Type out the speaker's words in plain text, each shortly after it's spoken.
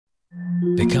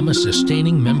Become a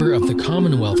sustaining member of the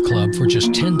Commonwealth Club for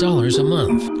just $10 a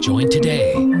month. Join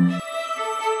today.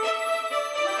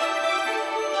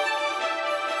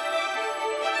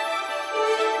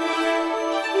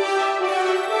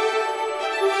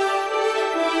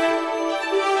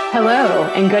 Hello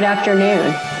and good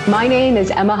afternoon. My name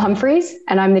is Emma Humphreys,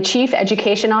 and I'm the Chief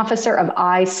Education Officer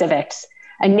of civics,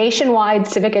 a nationwide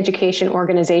civic education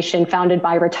organization founded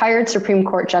by retired Supreme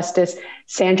Court Justice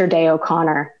Sandra Day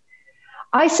O'Connor.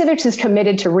 civics is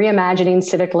committed to reimagining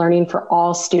civic learning for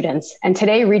all students, and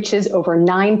today reaches over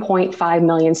 9.5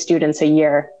 million students a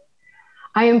year.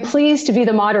 I am pleased to be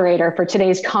the moderator for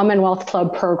today's Commonwealth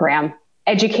Club program,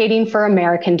 Educating for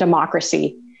American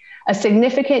Democracy, a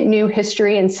significant new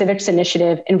history and civics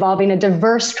initiative involving a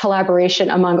diverse collaboration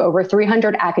among over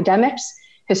 300 academics,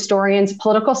 historians,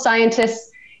 political scientists,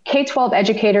 K-12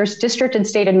 educators, district and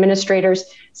state administrators,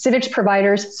 civics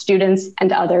providers, students,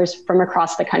 and others from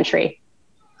across the country.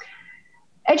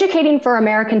 Educating for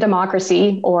American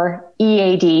Democracy, or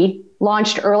EAD,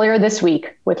 launched earlier this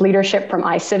week with leadership from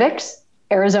iCivics,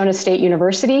 Arizona State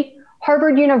University,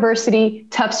 Harvard University,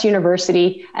 Tufts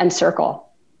University, and Circle.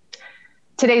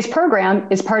 Today's program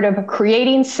is part of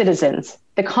Creating Citizens,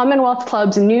 the Commonwealth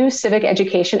Club's new civic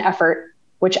education effort,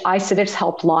 which iCivics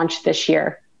helped launch this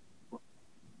year.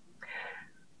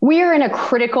 We are in a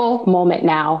critical moment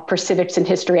now for civics and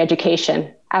history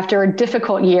education after a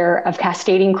difficult year of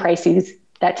cascading crises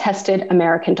that tested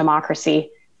American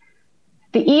democracy.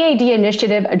 The EAD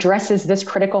initiative addresses this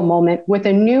critical moment with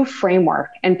a new framework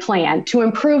and plan to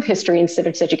improve history and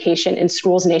civics education in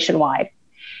schools nationwide.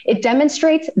 It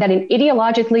demonstrates that an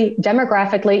ideologically,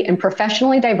 demographically, and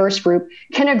professionally diverse group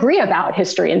can agree about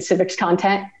history and civics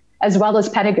content, as well as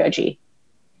pedagogy.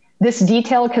 This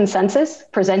detailed consensus,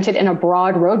 presented in a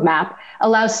broad roadmap,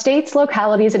 allows states,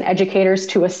 localities, and educators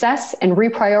to assess and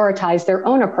reprioritize their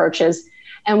own approaches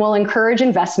and will encourage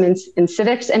investments in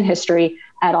civics and history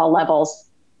at all levels.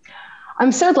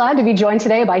 I'm so glad to be joined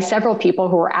today by several people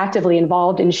who are actively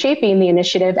involved in shaping the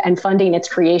initiative and funding its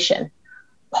creation.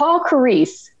 Paul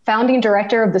Carisse, founding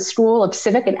director of the School of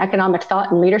Civic and Economic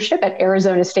Thought and Leadership at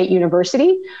Arizona State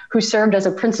University, who served as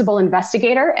a principal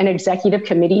investigator and executive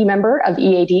committee member of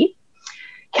EAD.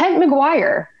 Kent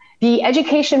McGuire, the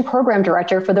education program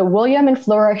director for the William and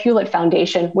Flora Hewlett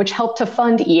Foundation, which helped to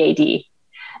fund EAD.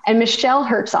 And Michelle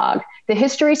Herzog, the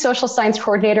history social science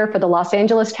coordinator for the Los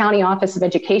Angeles County Office of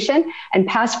Education and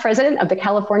past president of the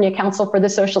California Council for the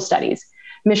Social Studies.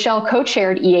 Michelle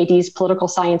co-chaired EAD's Political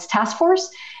Science Task Force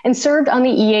and served on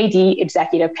the EAD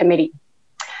Executive Committee.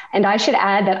 And I should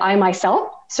add that I myself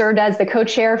served as the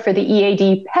co-chair for the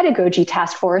EAD Pedagogy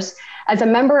Task Force, as a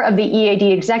member of the EAD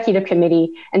Executive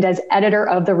Committee, and as editor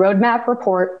of the Roadmap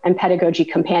Report and Pedagogy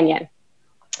Companion.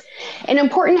 An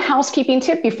important housekeeping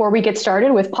tip before we get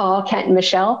started with Paul, Kent, and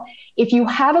Michelle: if you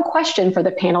have a question for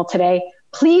the panel today,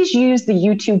 please use the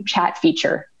YouTube chat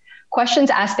feature.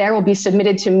 Questions asked there will be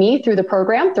submitted to me throughout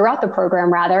the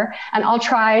program, and I'll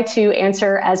try to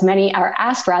answer as many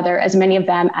of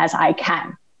them as I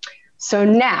can. So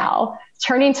now,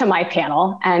 turning to my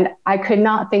panel, and I could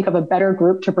not think of a better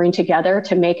group to bring together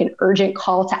to make an urgent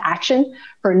call to action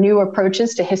for new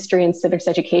approaches to history and civics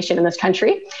education in this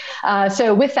country.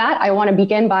 So with that, I want to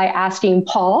begin by asking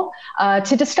Paul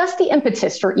to discuss the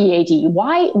impetus for EAD.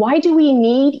 Why do we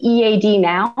need EAD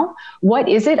now? What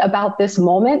is it about this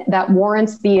moment that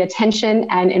warrants the attention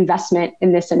and investment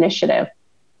in this initiative?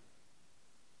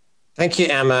 Thank you,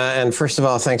 Emma. And first of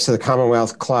all, thanks to the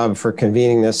Commonwealth Club for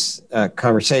convening this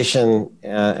conversation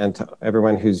and to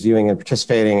everyone who's viewing and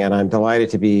participating. And I'm delighted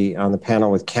to be on the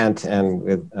panel with Kent and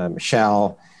with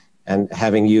Michelle and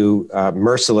having you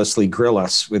mercilessly grill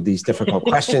us with these difficult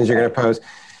questions you're going to pose.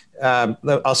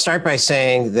 I'll start by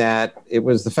saying that it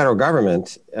was the federal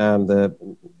government, the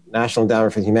National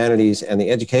Endowment for the Humanities and the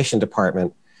Education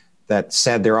Department that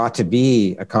said there ought to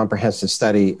be a comprehensive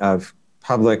study of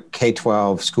public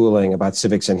K-12 schooling about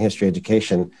civics and history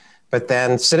education. But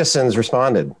then citizens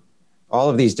responded. All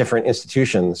of these different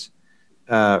institutions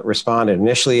responded.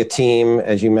 Initially a team,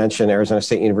 as you mentioned, Arizona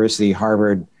State University,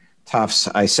 Harvard, Tufts,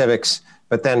 iCivics.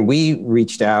 But then we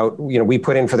reached out, we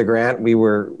put in for the grant. We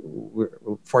were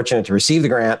fortunate to receive the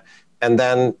grant. And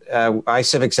then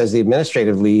iCivics as the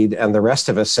administrative lead and the rest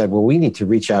of us said, well, we need to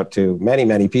reach out to many,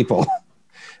 many people.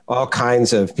 All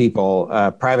kinds of people,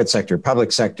 private sector,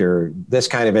 public sector, this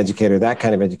kind of educator, that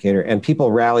kind of educator, and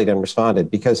people rallied and responded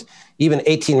because even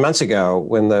 18 months ago,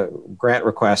 when the grant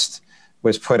request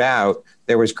was put out,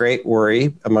 there was great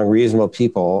worry among reasonable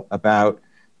people about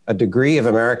a degree of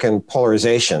American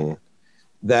polarization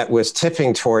that was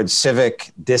tipping towards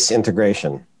civic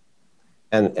disintegration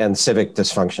and civic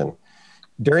dysfunction.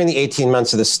 during the 18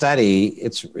 months of the study,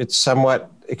 it's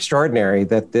somewhat extraordinary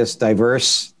that this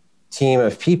diverse team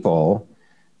of people,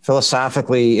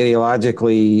 philosophically,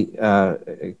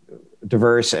 ideologically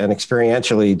diverse and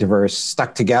experientially diverse,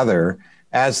 stuck together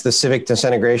as the civic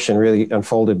disintegration really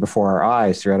unfolded before our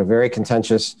eyes throughout a very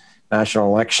contentious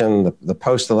national election, the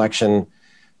post-election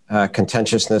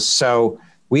contentiousness. So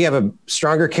we have a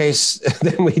stronger case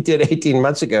than we did 18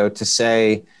 months ago to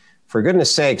say, for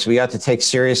goodness sakes, we ought to take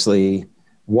seriously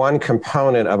one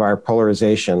component of our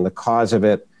polarization, the cause of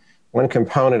it, one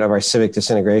component of our civic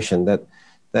disintegration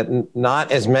that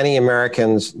not as many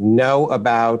Americans know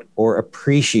about or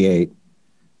appreciate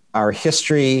our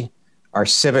history, our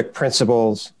civic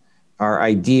principles, our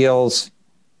ideals,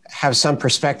 have some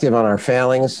perspective on our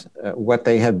failings, what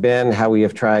they have been, how we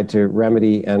have tried to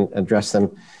remedy and address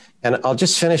them. And I'll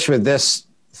just finish with this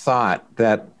thought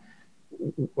that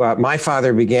my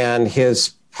father began his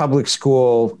public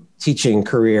school teaching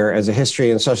career as a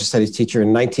history and social studies teacher in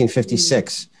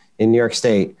 1956 in New York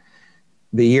State,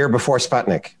 the year before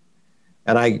Sputnik.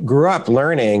 And I grew up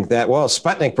learning that, well,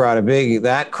 Sputnik brought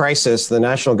that crisis, the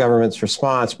national government's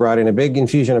response brought in a big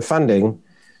infusion of funding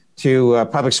to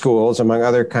public schools, among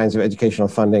other kinds of educational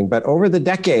funding. But over the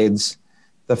decades,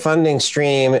 the funding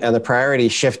stream and the priority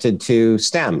shifted to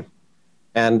STEM.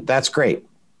 And that's great.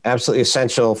 Absolutely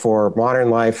essential for modern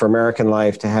life, for American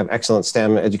life, to have excellent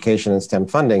STEM education and STEM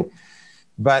funding.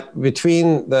 But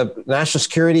between the national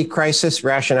security crisis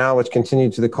rationale, which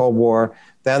continued to the Cold War,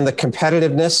 then the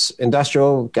competitiveness,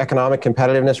 industrial economic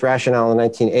competitiveness rationale in the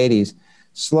 1980s,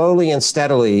 slowly and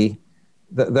steadily,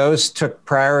 those took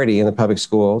priority in the public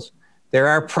schools. There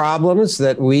are problems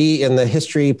that we in the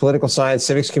history, political science,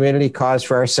 civics community caused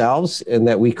for ourselves in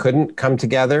that we couldn't come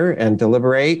together and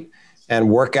deliberate and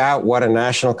work out what a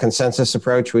national consensus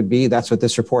approach would be. That's what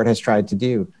this report has tried to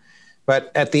do.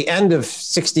 But at the end of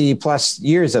 60 plus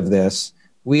years of this,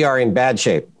 we are in bad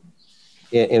shape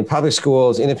in public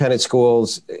schools, independent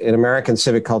schools, in American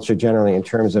civic culture generally, in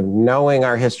terms of knowing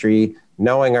our history,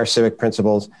 knowing our civic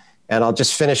principles. And I'll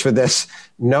just finish with this,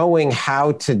 knowing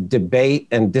how to debate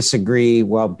and disagree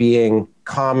while being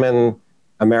common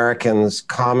Americans,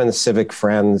 common civic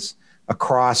friends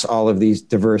across all of these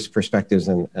diverse perspectives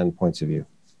and points of view.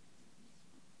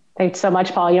 Thanks so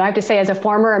much, Paul. I have to say, as a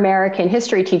former American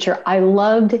history teacher, I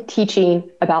loved teaching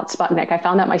about Sputnik. I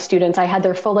found that my students, I had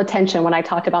their full attention when I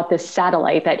talked about this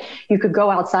satellite, that you could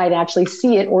go outside and actually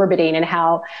see it orbiting, and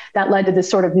how that led to this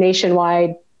sort of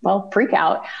nationwide, freak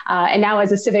out. And now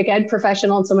as a civic ed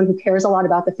professional and someone who cares a lot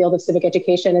about the field of civic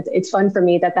education, it's fun for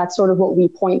me that that's sort of what we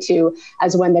point to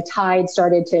as when the tide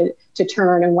started to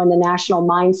turn and when the national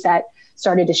mindset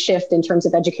started to shift in terms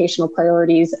of educational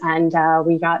priorities, and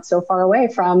we got so far away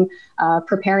from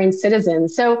preparing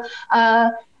citizens. So,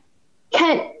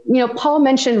 Kent, Paul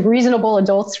mentioned reasonable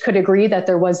adults could agree that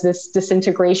there was this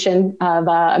disintegration of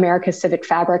America's civic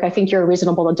fabric. I think you're a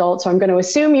reasonable adult, so I'm going to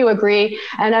assume you agree.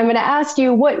 And I'm going to ask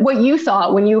you what you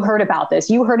thought when you heard about this.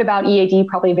 You heard about EAD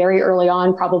probably very early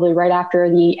on, probably right after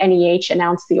the NEH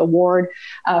announced the award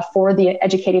for the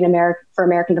Educating for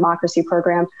American Democracy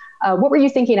program. What were you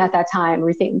thinking at that time?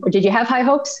 Did you have high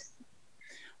hopes?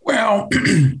 Well,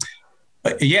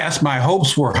 yes, my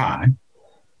hopes were high.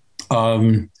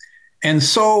 And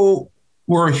so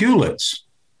were Hewlett's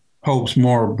hopes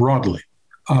more broadly.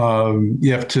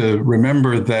 You have to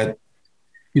remember that,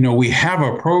 we have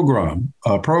a program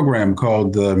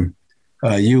called the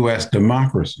U.S.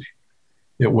 Democracy.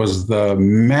 It was the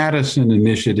Madison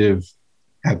Initiative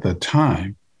at the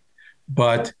time,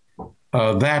 but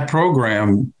that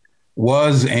program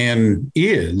was and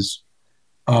is,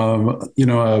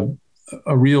 a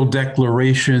real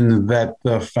declaration that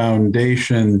the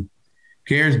foundation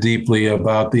cares deeply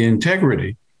about the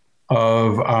integrity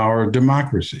of our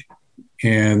democracy.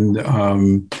 And we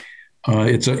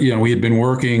had been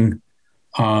working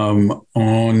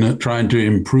on trying to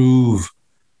improve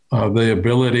the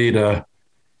ability to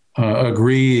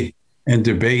agree and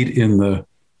debate in the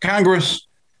Congress.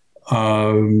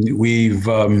 We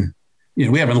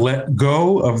haven't let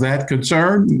go of that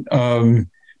concern, but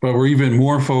we're even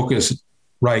more focused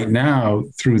right now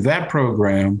through that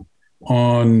program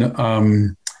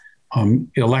on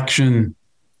election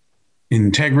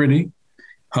integrity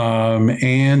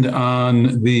and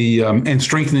on and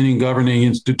strengthening governing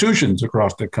institutions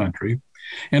across the country.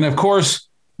 And of course,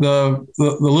 the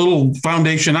little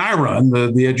foundation I run,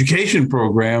 the education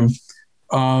program,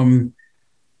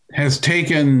 has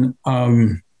taken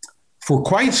for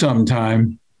quite some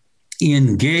time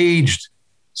engaged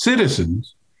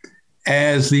citizens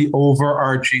as the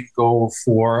overarching goal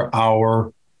for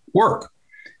our work.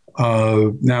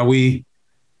 Now, we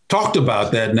talked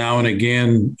about that now and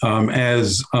again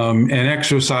as an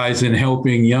exercise in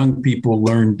helping young people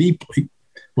learn deeply.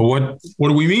 But what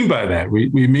do we mean by that? We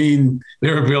mean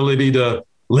their ability to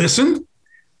listen,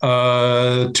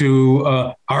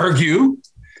 to argue,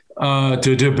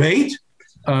 to debate,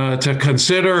 to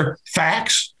consider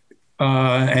facts,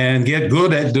 and get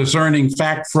good at discerning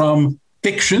fact from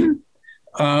fiction,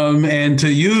 and to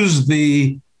use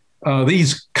these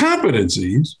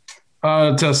competencies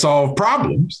to solve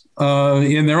problems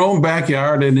in their own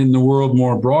backyard and in the world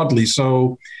more broadly.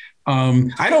 So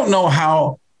I don't know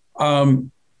how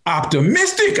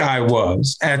optimistic I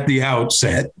was at the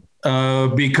outset,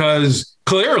 because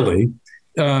clearly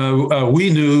I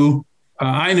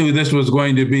knew this was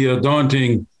going to be a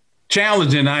daunting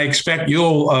challenge, and I expect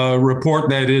you'll report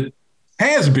that it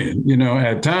has been,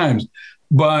 at times.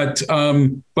 But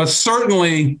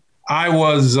certainly I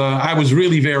was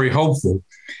really very hopeful,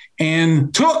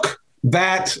 and took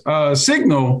that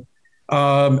signal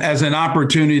as an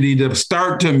opportunity to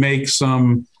start to make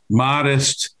some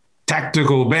modest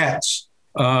tactical bets,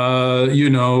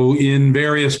 in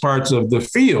various parts of the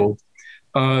field,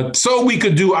 so we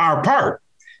could do our part,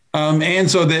 and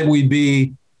so that we'd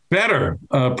be better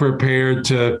prepared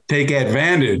to take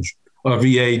advantage of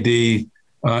EAD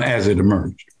as it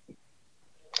emerged.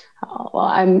 Oh, well,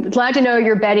 I'm glad to know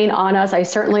you're betting on us. I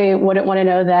certainly wouldn't want to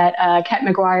know that Kent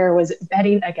McGuire was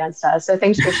betting against us. So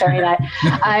thanks for sharing that.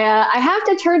 I have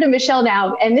to turn to Michelle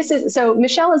now. And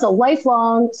Michelle is a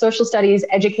lifelong social studies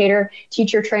educator,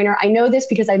 teacher, trainer. I know this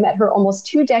because I met her almost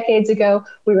 2 decades ago.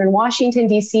 We were in Washington,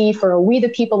 D.C. for a We the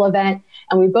People event,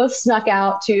 and we both snuck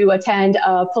out to attend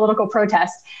a political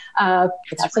protest.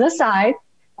 That's an aside.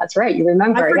 That's right. You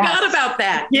remember. I forgot about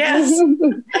that. Yes.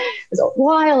 It was a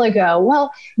while ago.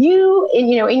 Well, you, in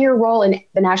your role in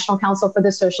the National Council for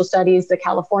the Social Studies, the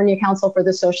California Council for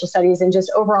the Social Studies, and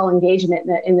just overall engagement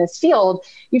in this field,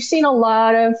 you've seen a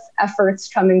lot of efforts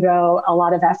come and go, a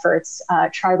lot of efforts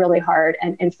try really hard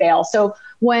and fail. So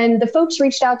when the folks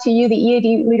reached out to you, the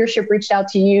EAD leadership reached out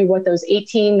to you, those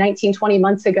 18, 19, 20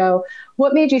 months ago,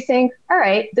 what made you think, all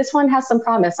right, this one has some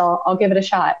promise, I'll give it a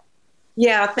shot?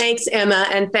 Yeah, thanks, Emma,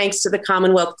 and thanks to the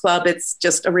Commonwealth Club. It's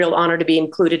just a real honor to be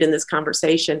included in this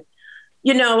conversation.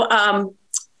 When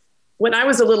I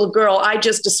was a little girl, I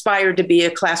just aspired to be a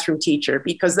classroom teacher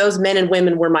because those men and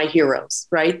women were my heroes,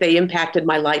 right? They impacted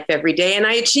my life every day, and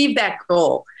I achieved that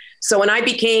goal. So when I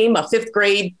became a 5th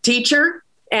grade teacher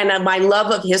and my love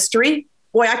of history,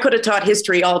 boy, I could have taught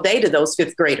history all day to those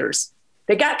 5th graders.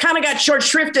 They got short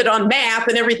shrifted on math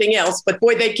and everything else, but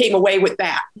boy, they came away with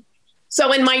that.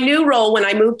 So in my new role, when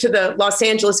I moved to the Los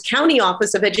Angeles County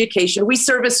Office of Education, we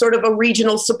serve as sort of a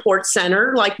regional support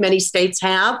center, like many states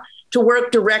have, to work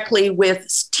directly with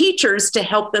teachers to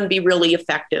help them be really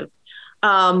effective.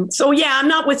 I'm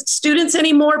not with students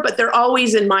anymore, but they're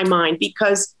always in my mind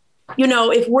because,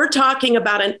 if we're talking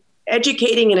about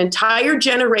educating an entire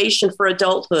generation for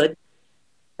adulthood,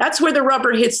 that's where the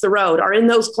rubber hits the road, are in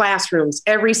those classrooms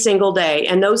every single day.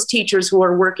 And those teachers who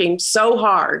are working so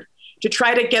hard to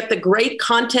try to get the great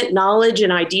content, knowledge,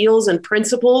 and ideals and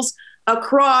principles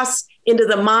across into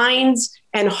the minds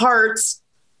and hearts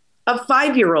of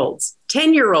 5-year-olds,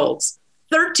 10-year-olds,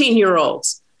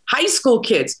 13-year-olds, high school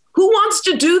kids. Who wants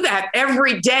to do that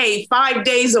every day, 5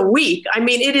 days a week? I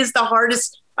mean, it is the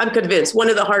hardest, I'm convinced, one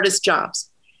of the hardest jobs.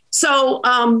 So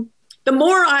the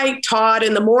more I taught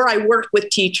and the more I worked with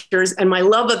teachers, and my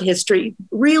love of history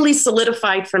really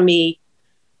solidified for me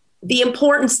the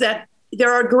importance that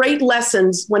there are great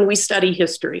lessons when we study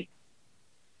history.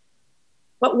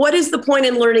 But what is the point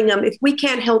in learning them if we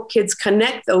can't help kids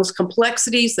connect those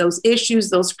complexities, those issues,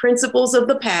 those principles of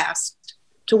the past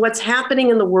to what's happening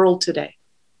in the world today?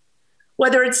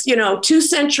 Whether it's, 2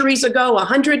 centuries ago,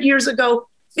 100 years ago,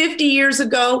 50 years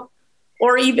ago,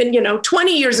 or even,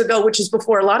 20 years ago, which is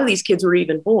before a lot of these kids were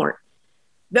even born.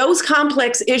 Those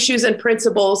complex issues and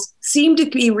principles seem to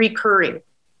be recurring.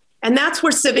 And that's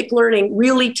where civic learning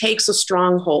really takes a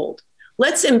strong hold.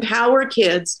 Let's empower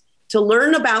kids to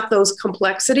learn about those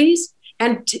complexities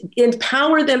and to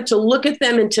empower them to look at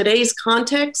them in today's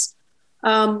context,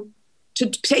 to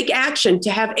take action,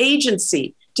 to have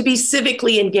agency, to be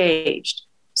civically engaged.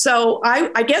 So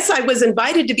I guess I was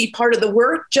invited to be part of the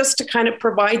work just to kind of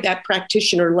provide that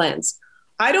practitioner lens.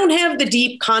 I don't have the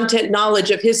deep content knowledge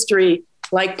of history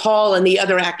like Paul and the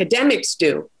other academics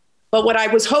do. But what I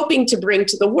was hoping to bring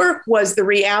to the work was the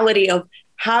reality of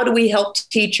how do we help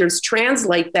teachers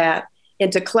translate that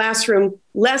into classroom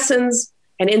lessons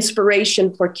and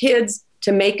inspiration for kids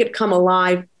to make it come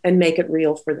alive and make it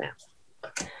real for them.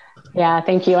 Yeah,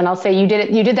 thank you. And I'll say you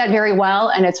did that very well.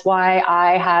 And it's why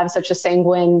I have such a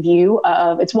sanguine view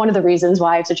of, it's one of the reasons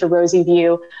why I have such a rosy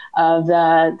view of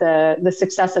the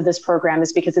success of this program,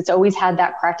 is because it's always had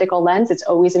that practical lens. It's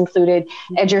always included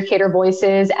educator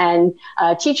voices and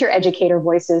teacher educator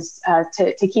voices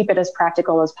to keep it as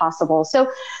practical as possible. So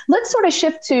let's sort of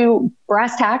shift to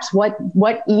brass tacks, what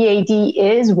EAD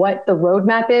is, what the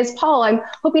roadmap is. Paul, I'm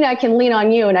hoping I can lean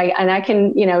on you and I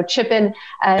can, chip in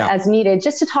as needed,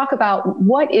 just to talk about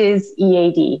what is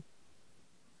EAD.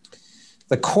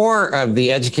 The core of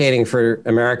the Educating for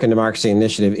American Democracy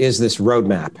initiative is this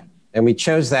roadmap. And we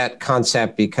chose that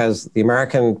concept because the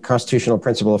American constitutional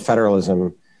principle of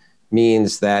federalism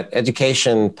means that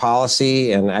education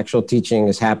policy and actual teaching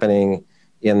is happening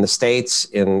in the states,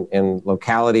 in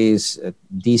localities,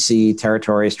 DC,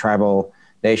 territories, tribal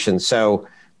nations. So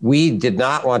we did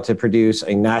not want to produce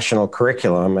a national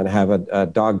curriculum and have a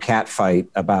dog-cat fight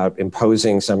about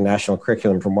imposing some national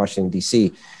curriculum from Washington,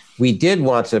 D.C. We did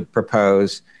want to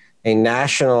propose a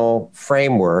national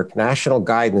framework, national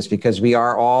guidance, because we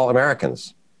are all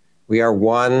Americans. We are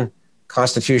one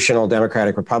constitutional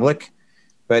democratic republic,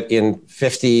 but in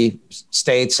 50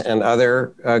 states and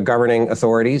other governing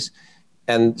authorities.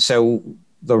 And so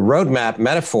the roadmap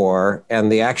metaphor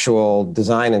and the actual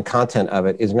design and content of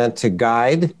it is meant to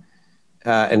guide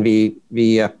and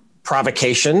be a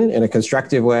provocation in a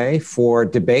constructive way for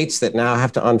debates that now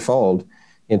have to unfold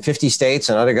in 50 states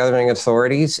and other governing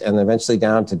authorities, and eventually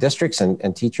down to districts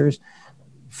and teachers,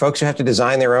 folks who have to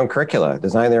design their own curricula,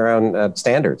 design their own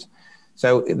standards.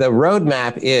 So the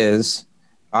roadmap is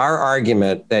our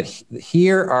argument that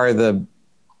here are the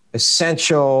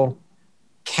essential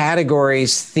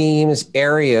categories, themes,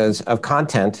 areas of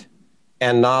content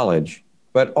and knowledge,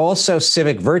 but also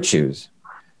civic virtues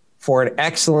for an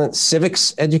excellent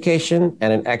civics education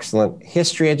and an excellent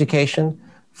history education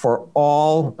for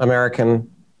all American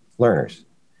learners.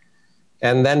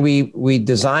 And then we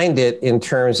designed it in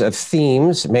terms of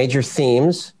themes, major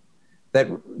themes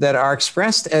that are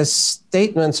expressed as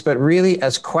statements, but really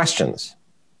as questions.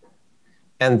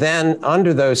 And then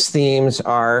under those themes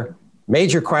are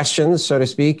major questions, so to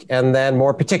speak, and then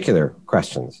more particular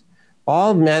questions,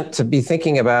 all meant to be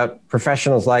thinking about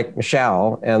professionals like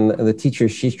Michelle and the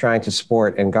teachers she's trying to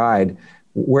support and guide.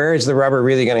 Where is the rubber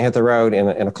really going to hit the road in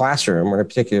a classroom or in a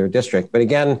particular district? But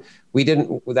again,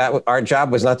 our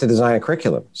job was not to design a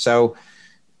curriculum. So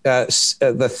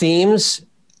the themes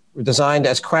were designed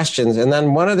as questions. And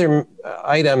then one other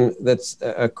item that's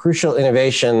a crucial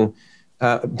innovation,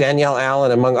 Danielle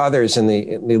Allen, among others in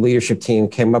the leadership team,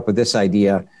 came up with this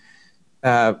idea: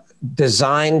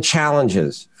 design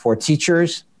challenges for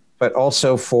teachers, but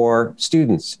also for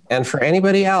students and for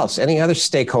anybody else, any other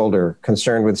stakeholder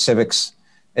concerned with civics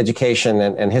education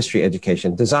and history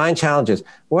education. Design challenges.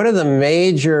 What are the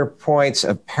major points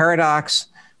of paradox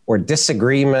or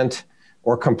disagreement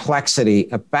or complexity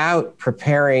about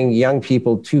preparing young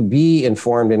people to be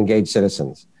informed, engaged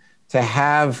citizens, to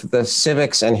have the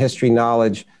civics and history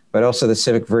knowledge, but also the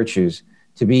civic virtues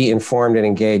to be informed and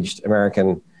engaged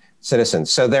American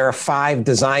citizens? So there are 5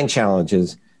 design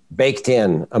challenges baked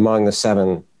in among the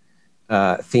 7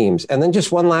 themes. And then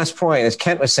just one last point, as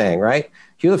Kent was saying, right?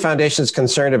 Hewlett Foundation is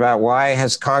concerned about why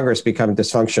has Congress become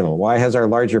dysfunctional? Why has our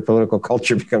larger political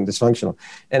culture become dysfunctional?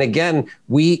 And again,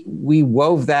 we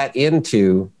wove that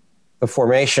into the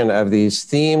formation of these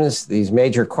themes, these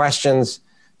major questions,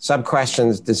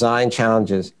 sub-questions, design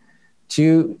challenges,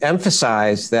 to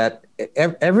emphasize that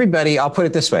everybody, I'll put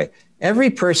it this way, every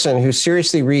person who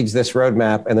seriously reads this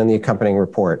roadmap and then the accompanying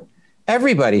report,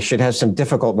 everybody should have some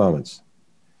difficult moments,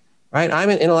 right? I'm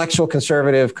an intellectual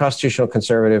conservative, constitutional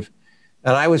conservative,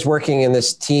 and I was working in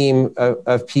this team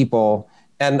of people,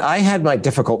 and I had my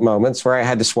difficult moments where I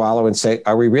had to swallow and say,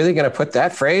 are we really going to put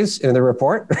that phrase in the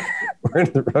report or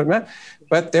in the roadmap?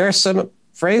 But there are some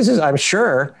phrases I'm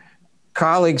sure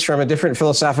colleagues from a different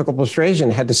philosophical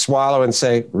persuasion had to swallow and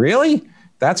say, really?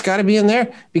 That's got to be in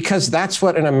there? Because that's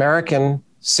what an American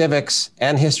civics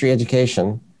and history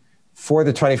education for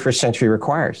the 21st century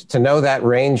requires, to know that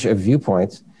range of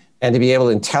viewpoints and to be able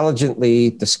to intelligently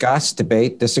discuss,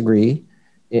 debate, disagree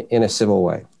in a civil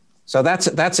way. So that's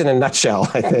in a nutshell,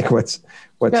 I think, what's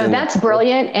no, that's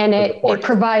brilliant. And it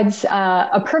provides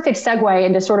a perfect segue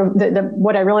into sort of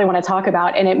what I really want to talk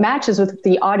about. And it matches with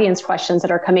the audience questions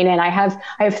that are coming in. I have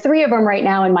 3 of them right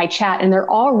now in my chat, and they're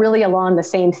all really along the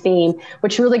same theme,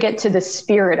 which really get to the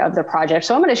spirit of the project.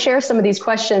 So I'm going to share some of these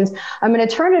questions. I'm going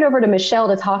to turn it over to Michelle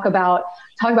to talk about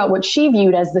talk about what she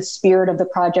viewed as the spirit of the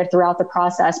project throughout the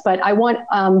process. But I want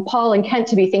Paul and Kent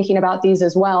to be thinking about these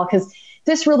as well, because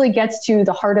this really gets to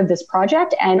the heart of this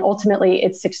project, and ultimately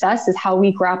its success is how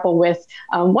we grapple with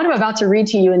what I'm about to read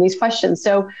to you in these questions.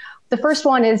 So the first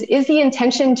one is the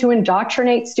intention to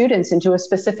indoctrinate students into a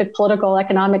specific political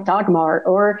economic dogma,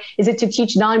 or is it to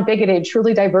teach non-bigoted,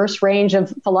 truly diverse range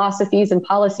of philosophies and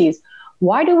policies?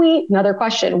 Another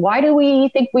question, why do we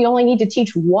think we only need to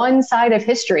teach one side of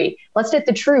history? Let's get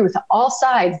the truth, all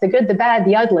sides, the good, the bad,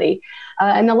 the ugly.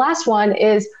 And the last one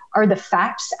is, are the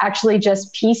facts actually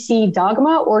just PC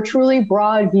dogma or truly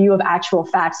broad view of actual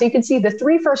facts? So you can see the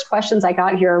three first questions I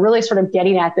got here are really sort of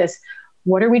getting at this.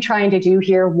 What are we trying to do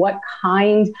here? What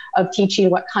kind of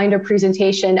teaching, what kind of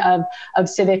presentation of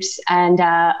civics and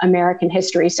American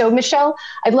history? So Michelle,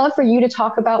 I'd love for you to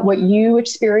talk about what you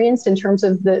experienced in terms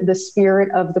of the spirit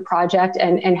of the project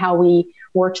and how we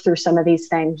worked through some of these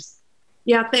things.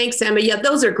 Yeah, thanks, Emma. Yeah,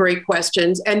 those are great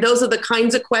questions. And those are the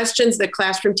kinds of questions that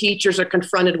classroom teachers are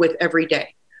confronted with every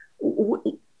day.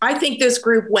 I think this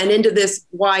group went into this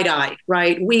wide-eyed,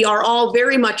 right? We are all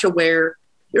very much aware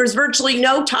there's virtually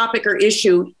no topic or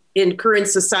issue in current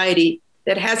society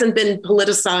that hasn't been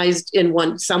politicized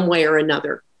in some way or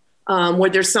another, where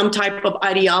there's some type of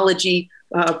ideology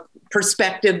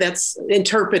perspective that's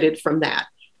interpreted from that.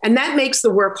 And that makes the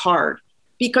work hard,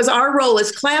 because our role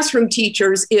as classroom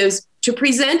teachers is to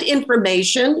present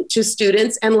information to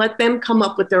students and let them come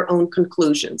up with their own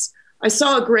conclusions. I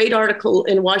saw a great article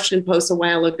in Washington Post a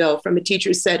while ago from a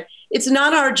teacher who said, it's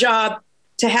not our job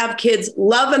to have kids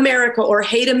love America or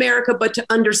hate America, but to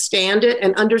understand it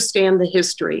and understand the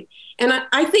history. And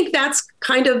I think that's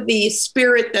kind of the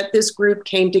spirit that this group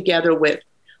came together with.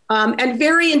 And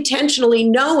very intentionally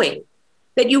knowing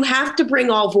that you have to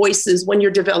bring all voices when you're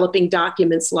developing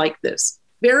documents like this.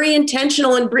 Very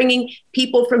intentional in bringing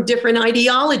people from different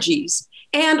ideologies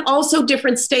and also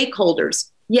different stakeholders.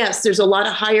 Yes, there's a lot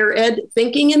of higher ed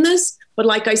thinking in this, but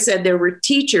like I said, there were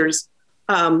teachers,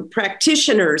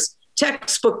 practitioners,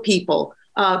 textbook people,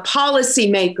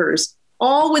 policymakers,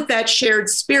 all with that shared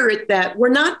spirit that we're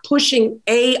not pushing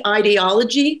a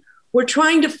ideology. We're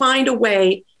trying to find a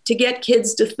way to get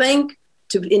kids to think,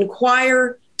 to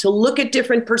inquire, to look at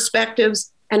different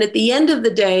perspectives, and at the end of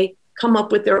the day, come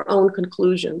up with their own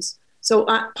conclusions. So,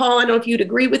 Paul, I don't know if you'd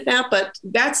agree with that, but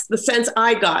that's the sense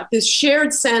I got, this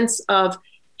shared sense of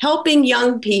helping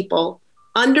young people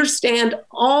understand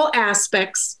all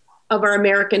aspects of our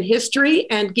American history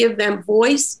and give them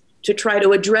voice to try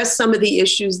to address some of the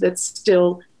issues that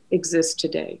still exist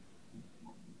today.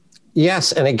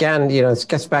 Yes, and again, this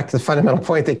gets back to the fundamental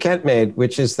point that Kent made,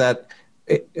 which is that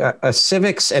a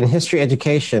civics and history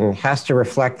education has to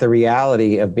reflect the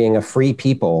reality of being a free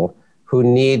people who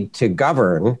need to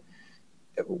govern,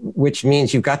 which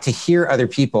means you've got to hear other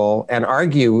people and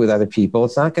argue with other people.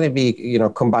 It's not going to be,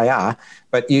 kumbaya,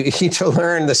 but you need to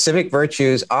learn the civic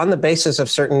virtues on the basis of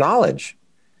certain knowledge.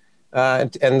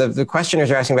 And the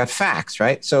questioners are asking about facts,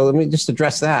 right? So let me just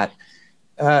address that.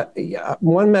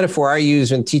 One metaphor I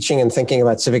use in teaching and thinking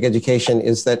about civic education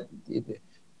is that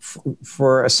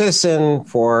for a citizen,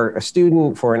 for a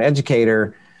student, for an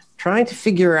educator, trying to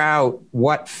figure out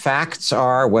what facts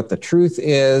are, what the truth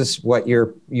is, what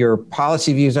your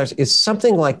policy views are, is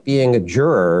something like being a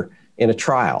juror in a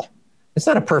trial. It's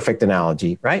not a perfect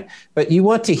analogy, right? But you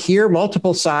want to hear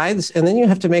multiple sides, and then you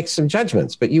have to make some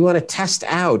judgments. But you want to test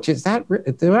out,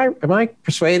 am I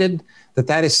persuaded that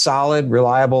that is solid,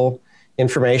 reliable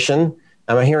information?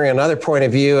 Am I hearing another point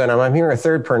of view, and I'm hearing a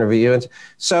third point of view? And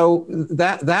so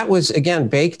that was, again,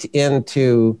 baked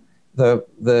into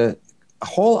the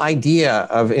whole idea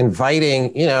of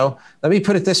inviting, let me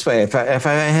put it this way. If I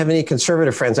have any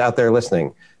conservative friends out there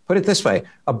listening, put it this way.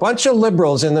 A bunch of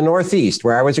liberals in the Northeast,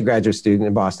 where I was a graduate student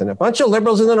in Boston, a bunch of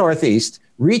liberals in the Northeast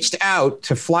reached out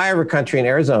to flyover country in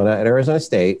Arizona at Arizona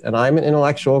State, and I'm an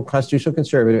intellectual constitutional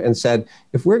conservative, and said,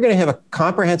 if we're going to have a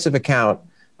comprehensive account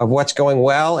of what's going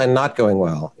well and not going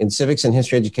well in civics and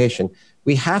history education,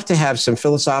 we have to have some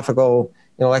philosophical,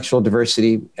 intellectual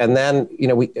diversity. And then,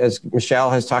 as Michelle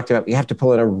has talked about, we have to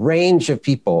pull in a range of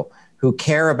people who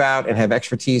care about and have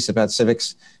expertise about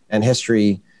civics and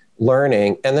history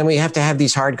learning. And then we have to have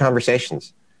these hard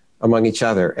conversations among each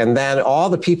other. And then all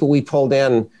the people we pulled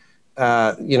in,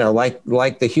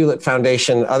 like the Hewlett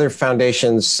Foundation, other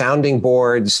foundations, sounding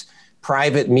boards,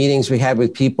 private meetings we had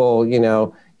with people,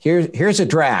 here's a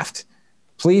draft.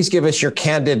 Please give us your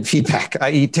candid feedback,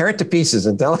 i.e. tear it to pieces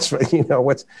and tell us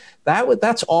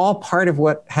that's all part of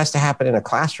what has to happen in a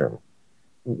classroom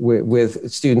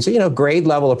with students, grade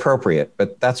level appropriate,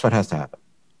 but that's what has to happen.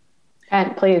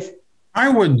 And please. I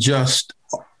would just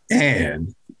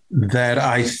add that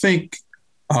I think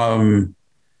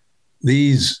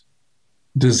these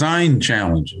design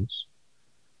challenges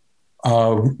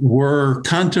were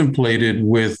contemplated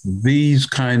with these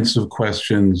kinds of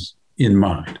questions in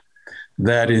mind,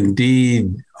 that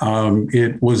indeed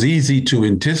it was easy to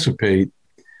anticipate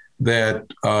that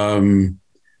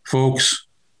folks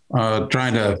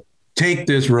trying to take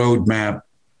this roadmap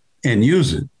and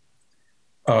use it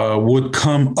would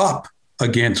come up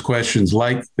against questions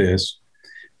like this,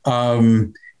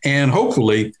 and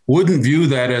hopefully wouldn't view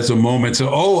that as a moment to,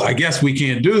 oh, I guess we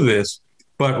can't do this,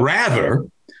 but rather,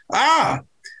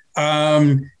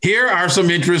 here are some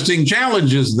interesting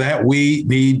challenges that we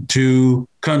need to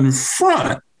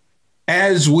confront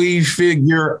as we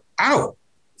figure out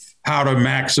how to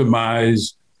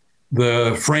maximize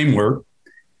the framework,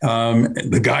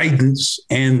 the guidance,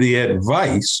 and the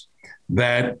advice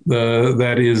that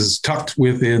is tucked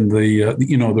within the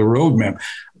roadmap.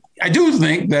 I do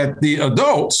think that the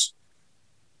adults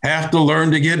have to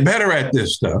learn to get better at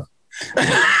this stuff.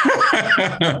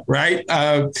 Right?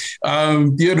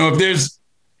 If there's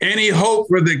any hope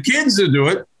for the kids to do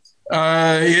it,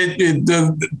 I'm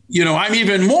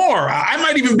even more. I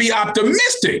might even be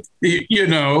optimistic,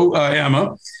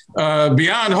 Emma,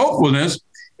 beyond hopefulness,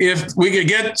 if we could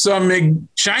get some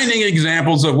shining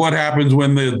examples of what happens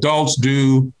when the adults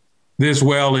do this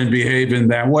well and behave in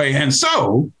that way. And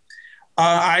so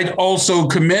I'd also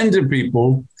commend to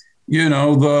people,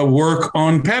 the work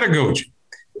on pedagogy,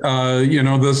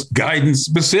 this guidance,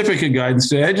 specific guidance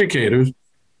to educators,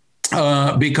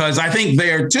 because I think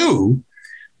there too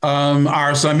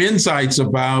are some insights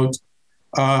about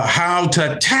how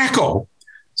to tackle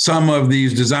some of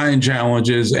these design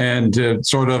challenges and to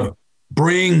sort of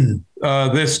bring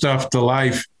this stuff to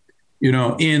life,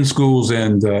 in schools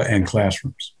and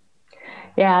classrooms.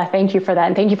 Yeah, thank you for that.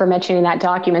 And thank you for mentioning that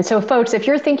document. So folks, if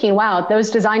you're thinking, wow,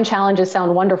 those design challenges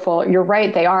sound wonderful, you're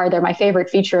right, they are. They're my favorite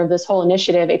feature of this whole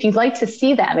initiative. If you'd like to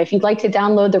see them, if you'd like to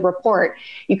download the report,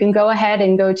 you can go ahead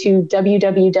and go to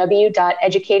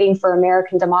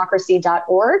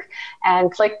www.educatingforamericandemocracy.org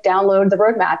and click download the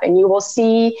roadmap, and you will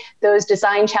see those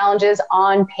design challenges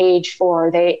on page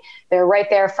 4. They're right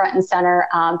there front and center.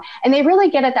 And they really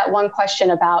get at that one question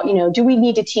about, do we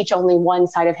need to teach only one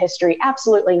side of history?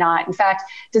 Absolutely not. In fact,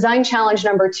 design challenge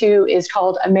number 2 is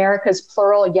called America's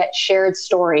Plural Yet Shared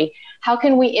Story. How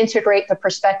can we integrate the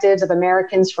perspectives of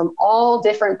Americans from all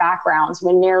different backgrounds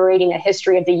when narrating a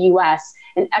history of the U.S.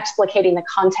 and explicating the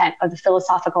content of the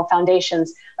philosophical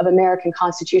foundations of American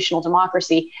constitutional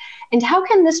democracy? And how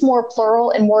can this more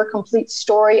plural and more complete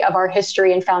story of our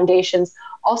history and foundations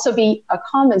also be a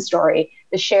common story,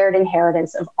 the shared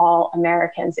inheritance of all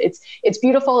Americans? It's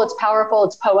beautiful, it's powerful,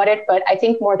 it's poetic, but I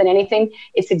think more than anything,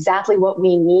 it's exactly what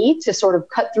we need to sort of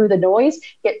cut through the noise,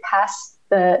 get past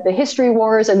the history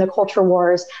wars and the culture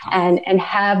wars, and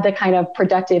have the kind of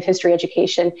productive history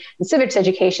education and civics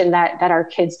education that our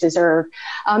kids deserve.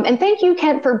 And thank you,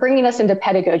 Kent, for bringing us into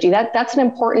pedagogy. That's an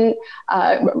important,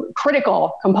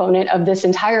 critical component of this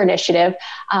entire initiative.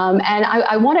 And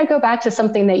I want to go back to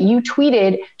something that you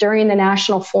tweeted during the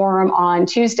National Forum on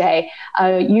Tuesday.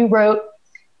 You wrote,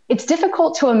 "It's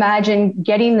difficult to imagine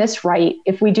getting this right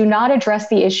if we do not address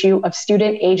the issue of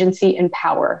student agency and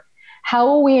power. How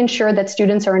will we ensure that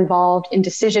students are involved in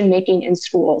decision-making in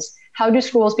schools? How do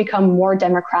schools become more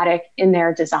democratic in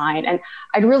their design?" And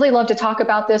I'd really love to talk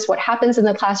about this, what happens in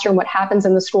the classroom, what happens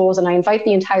in the schools, and I invite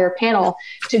the entire panel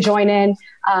to join in.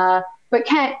 But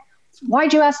Kent,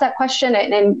 why'd you ask that question?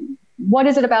 And what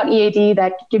is it about EAD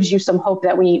that gives you some hope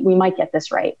that we might get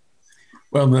this right?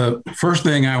 Well, the first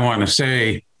thing I want to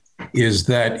say is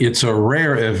that it's a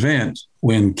rare event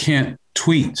when Kent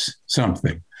tweets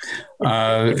something.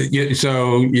 That's, and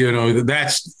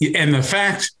the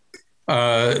fact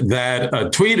that a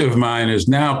tweet of mine has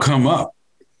now come up,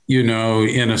 in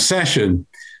a session,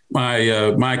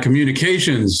 my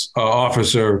communications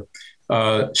officer,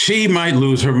 she might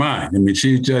lose her mind. I mean,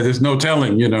 there's no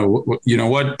telling,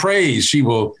 what praise she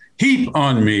will heap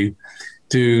on me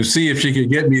to see if she could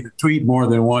get me to tweet more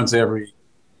than once every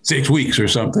 6 weeks or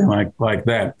something like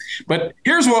that. But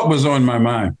here's what was on my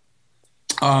mind.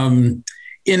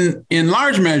 In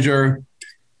large measure,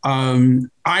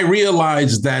 I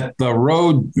realized that the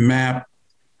roadmap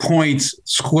points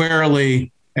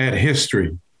squarely at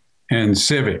history and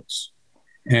civics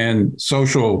and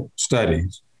social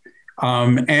studies.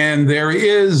 And there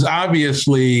is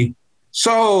obviously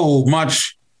so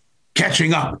much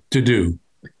catching up to do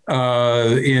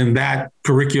in that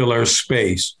curricular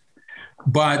space.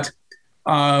 But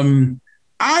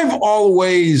I've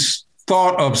always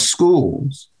thought of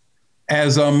schools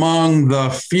as among the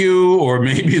few or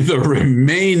maybe the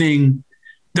remaining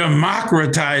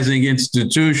democratizing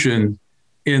institution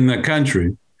in the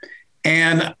country.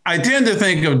 And I tend to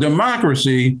think of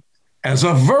democracy as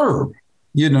a verb,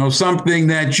 something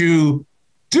that you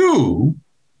do,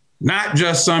 not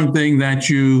just something that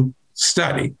you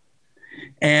study.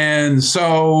 And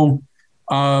so,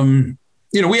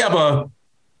 we have a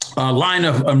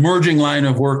emerging line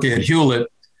of work at Hewlett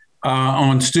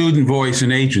on student voice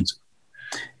and agency.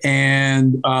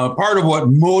 And part of what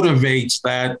motivates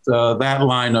that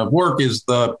line of work is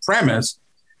the premise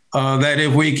that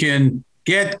if we can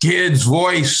get kids'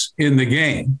 voice in the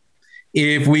game,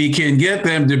 if we can get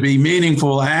them to be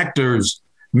meaningful actors,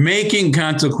 making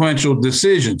consequential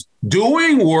decisions,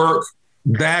 doing work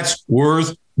that's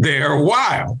worth their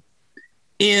while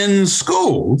in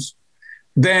schools,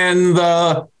 then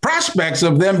the prospects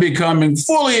of them becoming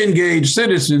fully engaged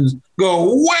citizens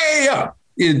go way up,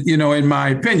 in my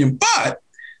opinion. But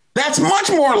that's much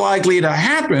more likely to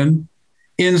happen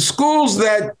in schools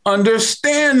that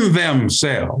understand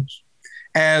themselves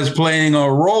as playing a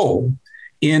role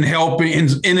in helping,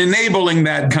 in enabling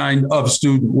that kind of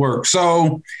student work.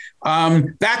 So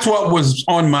that's what was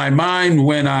on my mind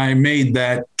when I made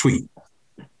that tweet.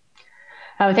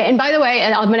 Okay. And by the way,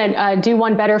 and I'm going to do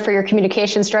one better for your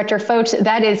communications director, folks.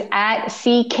 That is at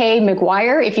CK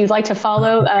McGuire. If you'd like to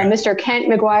follow Mr. Kent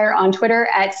McGuire on Twitter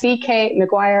at CK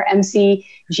McGuire,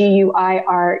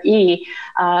 MCGUIRE.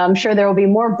 I'm sure there will be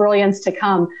more brilliance to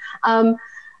come.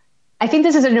 I think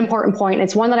this is an important point.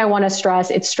 It's one that I want to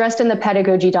stress. It's stressed in the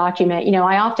pedagogy document.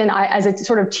 As a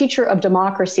sort of teacher of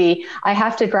democracy, I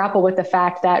have to grapple with the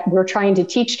fact that we're trying to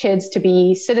teach kids to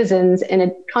be citizens in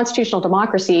a constitutional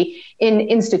democracy in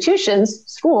institutions,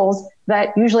 schools,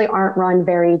 that usually aren't run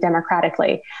very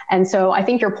democratically. And so I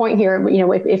think your point here,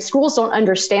 if schools don't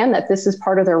understand that this is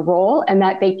part of their role and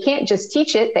that they can't just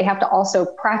teach it, they have to also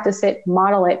practice it,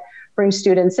 model it, bring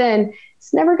students in,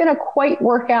 it's never going to quite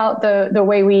work out the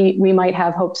way we might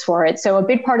have hopes for it. So a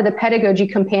big part of the pedagogy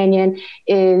companion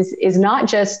is not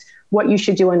just what you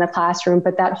should do in the classroom,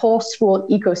 but that whole school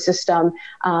ecosystem,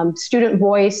 student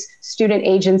voice, student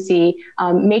agency,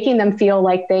 making them feel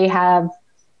like they have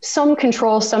some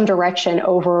control, some direction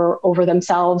over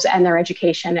themselves and their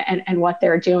education and what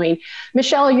they're doing.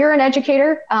 Michelle, you're an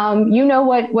educator. You know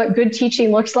what good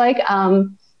teaching looks like.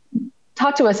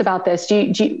 Talk to us about this.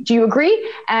 Do you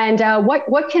agree? And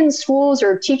what can schools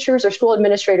or teachers or school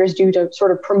administrators do to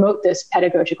sort of promote this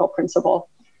pedagogical principle?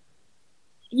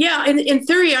 Yeah, in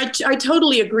theory, I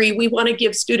totally agree. We want to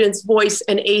give students voice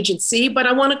and agency, but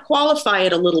I want to qualify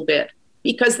it a little bit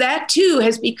because that too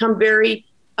has become very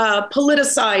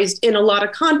politicized in a lot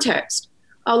of context.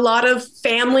 A lot of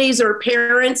families or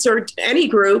parents or any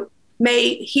group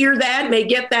may hear that, may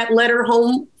get that letter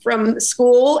home from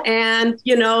school, and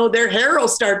their hair will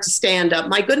start to stand up.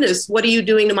 My goodness, what are you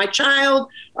doing to my child?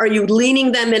 Are you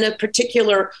leaning them in a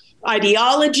particular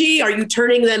ideology? Are you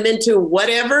turning them into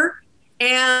whatever?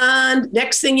 And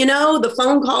next thing you know, the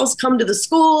phone calls come to the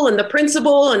school and the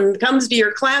principal and comes to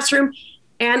your classroom.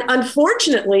 And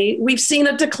unfortunately, we've seen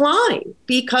a decline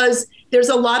because there's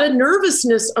a lot of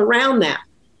nervousness around that.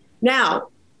 Now,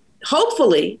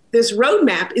 hopefully, this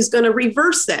roadmap is going to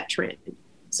reverse that trend.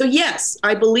 So yes,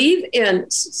 I believe in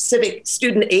civic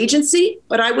student agency,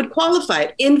 but I would qualify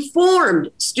it. Informed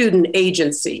student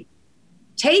agency.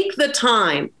 Take the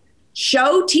time.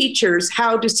 Show teachers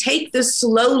how to take this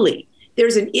slowly.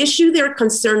 There's an issue they're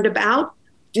concerned about.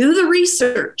 Do the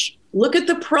research. Look at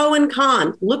the pro and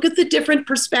con. Look at the different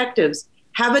perspectives.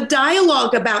 Have a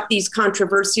dialogue about these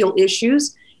controversial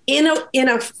issues in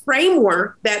a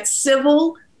framework that's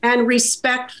civil and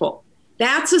respectful.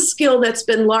 That's a skill that's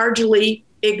been largely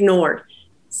ignored.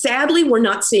 Sadly, we're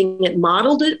not seeing it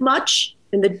modeled much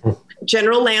in the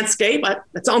general landscape.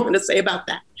 That's all I'm going to say about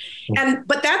that.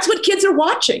 But that's what kids are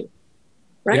watching,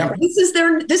 right? Yeah.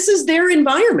 This is their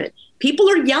environment. People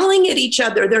are yelling at each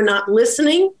other. They're not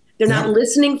listening. They're not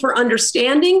listening for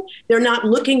understanding. They're not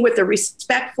looking with a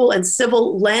respectful and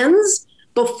civil lens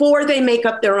before they make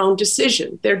up their own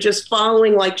decision. They're just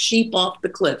following like sheep off the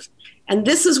cliff. And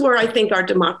this is where I think our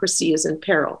democracy is in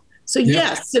peril. So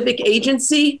yes, civic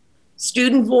agency,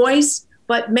 student voice,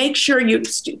 but make sure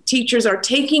teachers are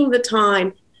taking the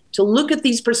time to look at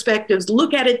these perspectives,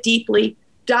 look at it deeply,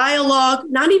 dialogue,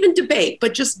 not even debate,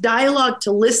 but just dialogue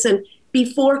to listen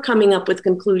before coming up with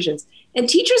conclusions. And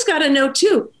teachers got to know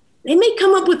too, they may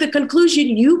come up with a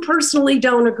conclusion you personally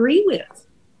don't agree with.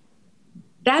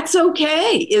 That's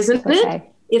okay, isn't it?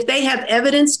 If they have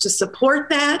evidence to support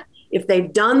that, if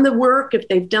they've done the work, if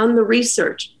they've done the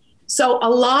research. So a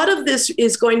lot of this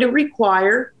is going to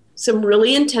require some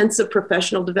really intensive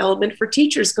professional development for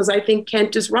teachers, because I think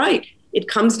Kent is right. It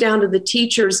comes down to the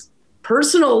teachers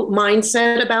personal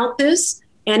mindset about this,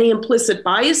 any implicit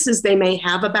biases they may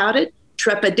have about it,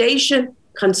 trepidation,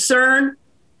 concern.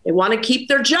 They want to keep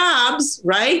their jobs,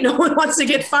 right? No one wants to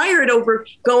get fired over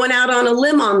going out on a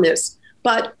limb on this.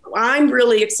 But I'm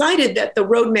really excited that the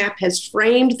roadmap has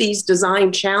framed these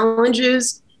design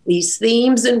challenges, these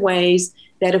themes in ways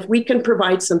that if we can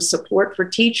provide some support for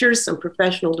teachers, some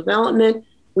professional development,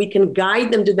 we can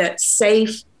guide them to that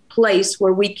safe place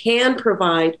where we can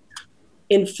provide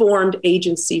informed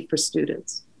agency for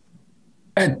students.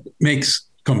 That makes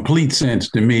complete sense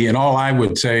to me. And all I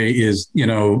would say is,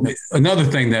 another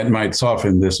thing that might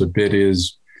soften this a bit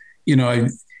is,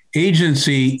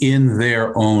 agency in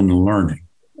their own learning.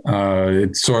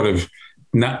 It's sort of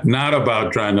not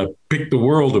about trying to pick the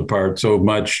world apart so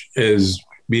much as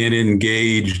being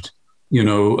engaged,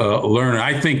 learner.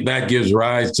 I think that gives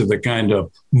rise to the kind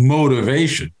of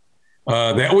motivation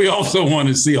that we also want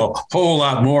to see a whole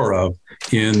lot more of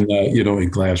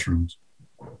in classrooms.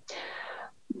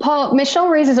 Paul, Michelle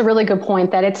raises a really good point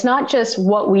that it's not just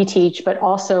what we teach, but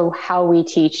also how we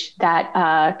teach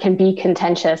that can be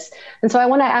contentious. And so I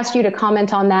want to ask you to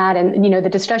comment on that and, the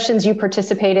discussions you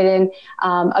participated in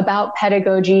about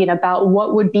pedagogy and about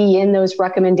what would be in those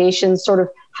recommendations, sort of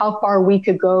how far we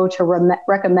could go to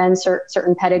recommend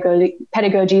certain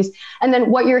pedagogies. And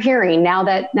then what you're hearing now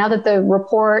that the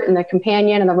report and the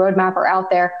companion and the roadmap are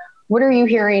out there, what are you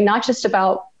hearing, not just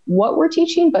about what we're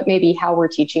teaching, but maybe how we're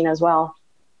teaching as well?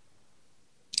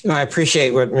 I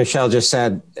appreciate what Michelle just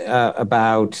said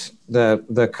about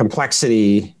the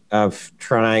complexity of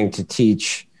trying to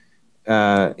teach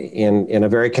in a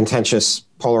very contentious,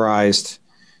 polarized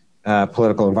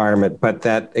political environment. But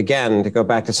that, again, to go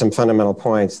back to some fundamental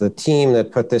points, the team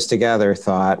that put this together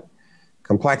thought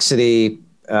complexity,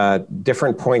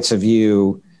 different points of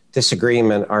view,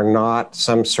 disagreement are not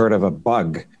some sort of a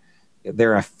bug.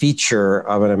 They're a feature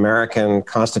of an American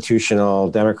constitutional,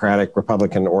 democratic,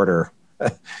 Republican order.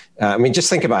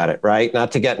 Just think about it, right? I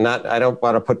don't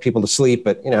want to put people to sleep,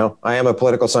 but, I am a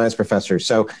political science professor.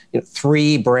 So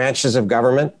 3 branches of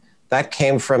government, that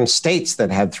came from states that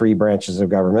had 3 branches of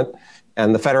government,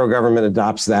 and the federal government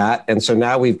adopts that. And so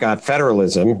now we've got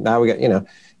federalism. Now we got,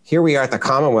 here we are at the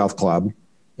Commonwealth Club,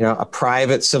 a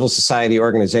private civil society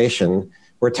organization.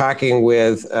 We're talking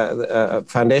with a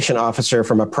foundation officer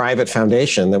from a private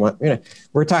foundation.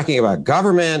 We're talking about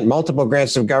government, multiple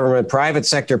branches of government, private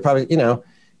sector, public,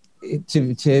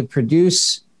 to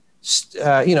produce,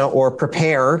 or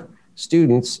prepare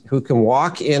students who can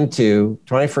walk into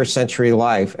 21st century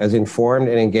life as informed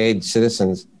and engaged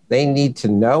citizens. They need to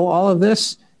know all of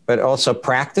this, but also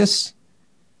practice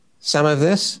some of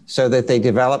this so that they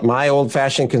develop my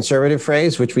old-fashioned conservative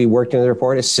phrase, which we worked in the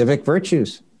report, is civic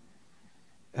virtues.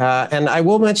 And I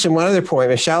will mention one other point.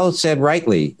 Michelle said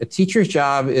rightly, a teacher's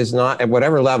job is not, at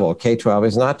whatever level, K-12,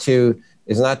 is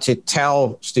not to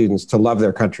tell students to love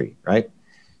their country, right?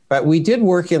 But we did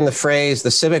work in the phrase,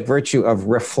 the civic virtue of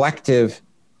reflective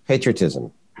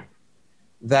patriotism,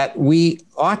 that we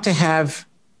ought to have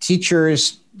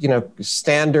teachers,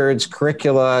 standards,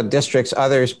 curricula, districts,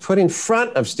 others put in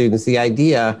front of students the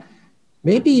idea,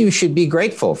 maybe you should be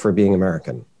grateful for being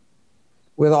American.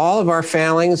 With all of our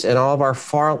failings and all of our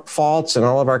faults and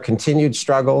all of our continued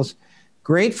struggles,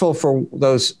 grateful for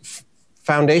those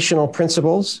foundational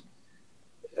principles,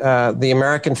 the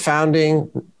American founding,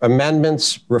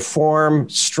 amendments, reform,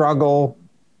 struggle,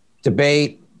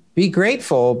 debate. Be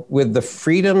grateful with the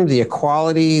freedom, the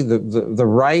equality, the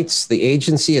rights, the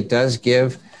agency it does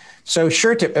give. So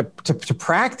sure, to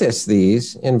practice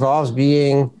these involves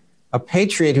being a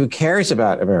patriot who cares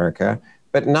about America,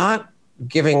 but not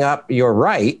giving up your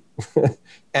right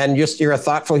and just you're a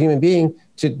thoughtful human being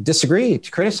to disagree,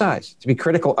 to criticize, to be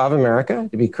critical of America,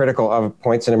 to be critical of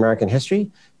points in American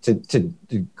history, to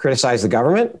criticize the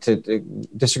government, to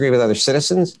disagree with other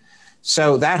citizens.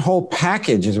 So that whole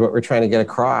package is what we're trying to get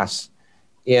across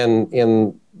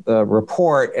in the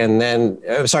report and then,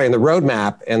 in the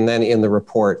roadmap and then in the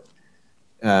report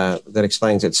that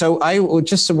explains it. So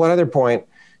just one other point.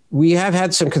 We have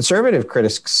had some conservative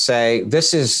critics say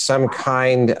this is some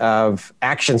kind of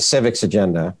action civics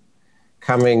agenda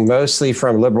coming mostly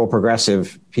from liberal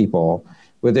progressive people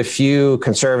with a few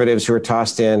conservatives who are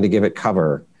tossed in to give it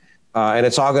cover. And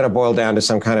it's all going to boil down to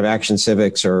some kind of action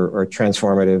civics or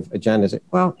transformative agendas.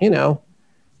 Well,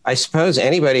 I suppose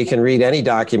anybody can read any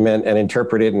document and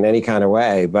interpret it in any kind of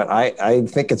way, but I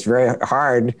think it's very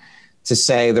hard to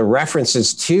say the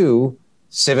references to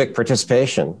civic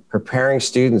participation, preparing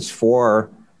students for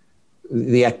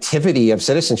the activity of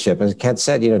citizenship. As Kent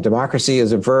said, democracy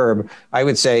is a verb. I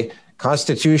would say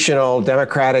constitutional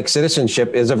democratic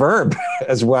citizenship is a verb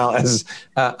as well as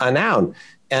a noun.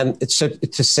 And so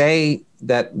to say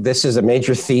that this is a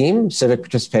major theme, civic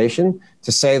participation,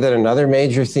 to say that another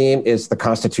major theme is the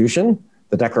Constitution,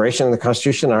 the Declaration of the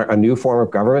Constitution, a new form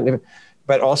of government,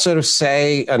 but also to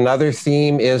say another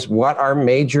theme is what are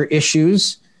major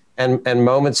issues and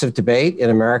moments of debate in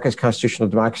America's constitutional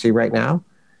democracy right now.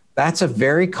 That's a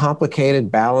very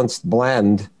complicated, balanced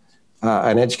blend,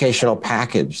 an educational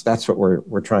package. That's what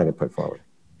we're trying to put forward.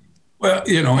 Well,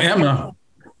 Emma,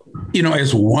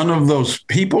 as one of those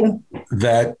people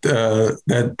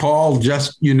that Paul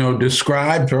just,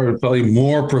 described, or probably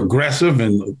more progressive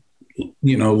and,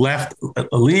 left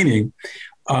leaning,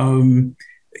 one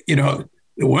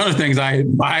of the things I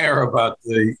admire about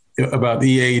the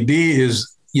EAD is,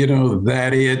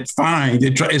 that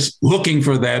it's looking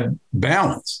for that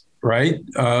balance, right?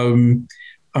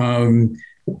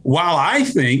 While I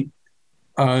think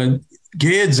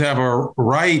kids have a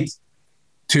right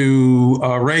to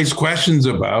raise questions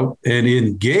about and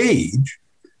engage,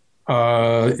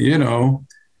 a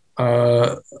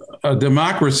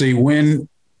democracy when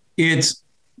it's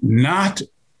not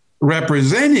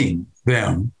representing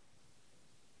them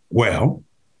well,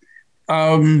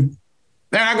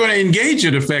 they're not going to engage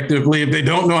it effectively if they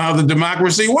don't know how the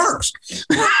democracy works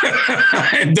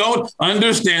and don't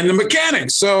understand the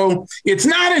mechanics. So it's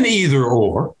not an either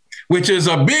or, which is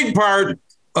a big part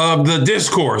of the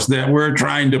discourse that we're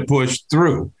trying to push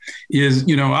through is,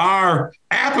 our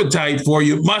appetite for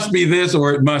you must be this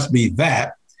or it must be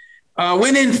that,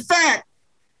 when in fact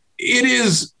it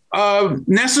is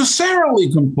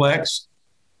necessarily complex,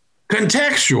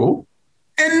 contextual,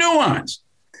 and nuanced.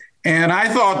 And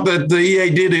I thought that the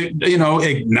EA did,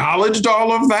 acknowledged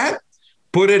all of that,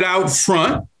 put it out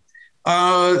front,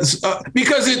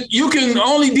 because you can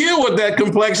only deal with that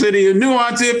complexity and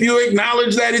nuance if you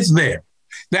acknowledge that it's there.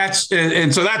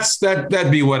 That'd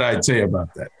be what I'd say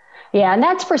about that. Yeah, and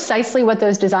that's precisely what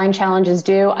those design challenges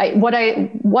do. What I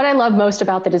love most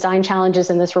about the design challenges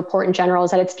in this report in general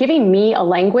is that it's giving me a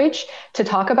language to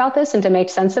talk about this and to make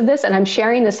sense of this. And I'm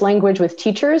sharing this language with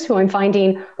teachers who I'm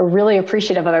finding are really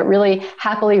appreciative of it, really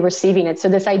happily receiving it. So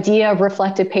this idea of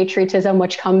reflective patriotism,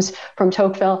 which comes from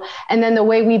Tocqueville, and then the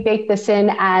way we bake this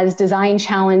in as design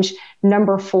challenge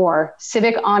number 4,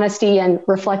 civic honesty and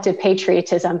reflective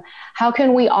patriotism. How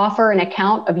can we offer an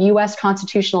account of U.S.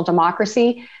 constitutional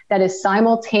democracy that is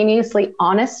simultaneously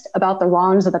honest about the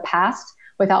wrongs of the past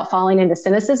without falling into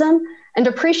cynicism, and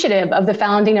appreciative of the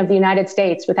founding of the United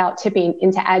States without tipping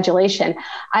into adulation?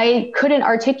 I couldn't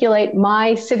articulate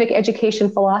my civic education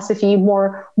philosophy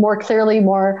more clearly,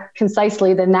 more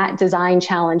concisely than that design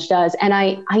challenge does. And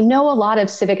I know a lot of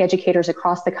civic educators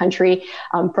across the country,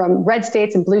 from red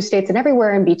states and blue states and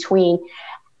everywhere in between.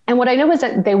 And what I know is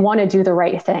that they want to do the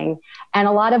right thing. And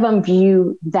a lot of them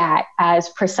view that as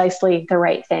precisely the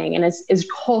right thing and is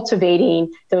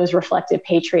cultivating those reflective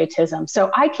patriotism.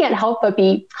 So I can't help but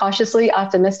be cautiously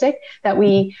optimistic that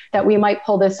we might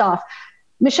pull this off.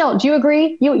 Michelle, do you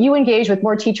agree? You engage with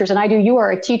more teachers than I do. You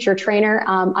are a teacher trainer.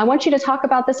 I want you to talk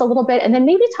about this a little bit and then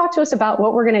maybe talk to us about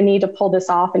what we're going to need to pull this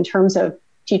off in terms of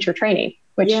teacher training,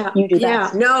 which you do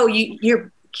best. No,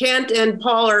 you're Kent and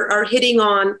Paul are hitting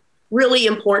on really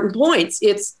important points.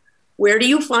 It's where do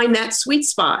you find that sweet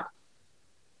spot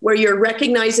where you're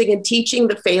recognizing and teaching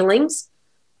the failings,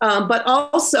 but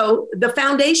also the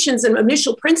foundations and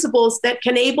initial principles that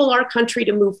can enable our country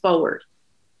to move forward.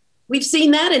 We've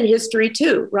seen that in history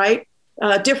too, right?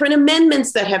 Different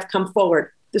amendments that have come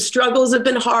forward. The struggles have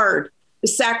been hard. The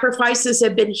sacrifices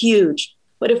have been huge.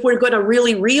 But if we're going to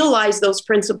really realize those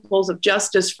principles of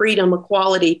justice, freedom,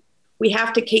 equality, we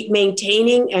have to keep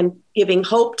maintaining and giving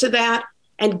hope to that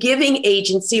and giving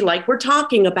agency, like we're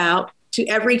talking about, to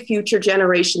every future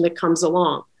generation that comes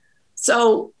along.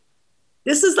 So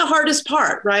this is the hardest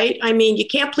part, right? I mean, you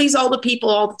can't please all the people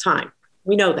all the time.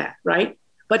 We know that, right?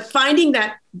 But finding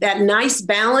that nice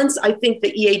balance, I think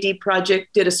the EAD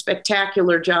project did a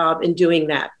spectacular job in doing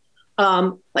that.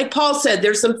 Like Paul said,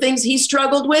 there's some things he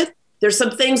struggled with. There's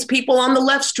some things people on the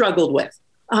left struggled with.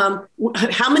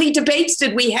 How many debates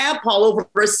did we have, Paul, over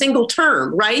a single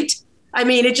term, right? I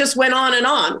mean, it just went on and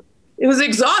on. It was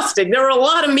exhausting. There were a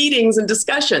lot of meetings and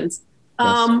discussions,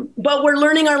 but we're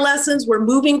learning our lessons. We're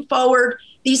moving forward.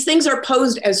 These things are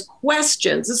posed as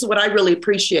questions. This is what I really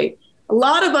appreciate. A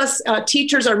lot of us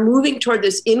teachers are moving toward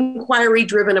this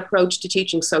inquiry-driven approach to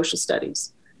teaching social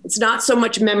studies. It's not so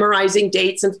much memorizing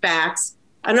dates and facts.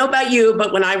 I don't know about you,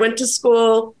 but when I went to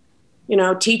school,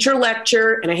 teacher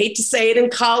lecture, and I hate to say it in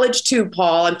college too,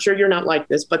 Paul, I'm sure you're not like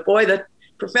this, but boy, the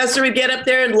professor would get up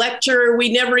there and lecture.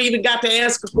 We never even got to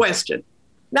ask a question.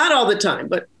 Not all the time,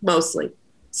 but mostly.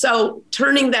 So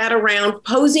turning that around,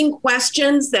 posing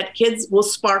questions that kids will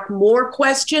spark more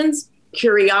questions,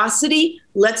 curiosity.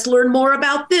 Let's learn more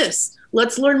about this.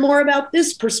 Let's learn more about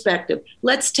this perspective.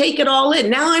 Let's take it all in.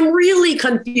 Now I'm really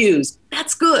confused.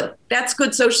 That's good. That's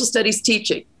good social studies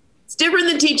teaching. It's different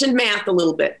than teaching math a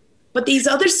little bit. But these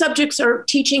other subjects are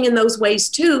teaching in those ways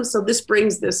too. So this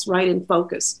brings this right in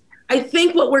focus. I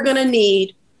think what we're going to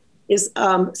need is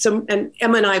and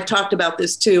Emma and I have talked about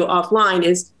this too offline,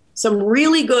 is some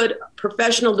really good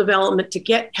professional development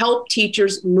to help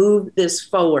teachers move this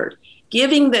forward,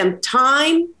 giving them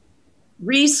time,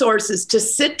 resources to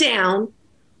sit down,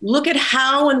 look at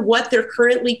how and what they're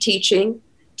currently teaching,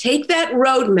 take that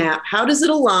roadmap. How does it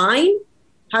align?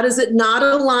 How does it not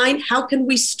align? How can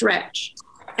we stretch?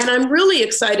 And I'm really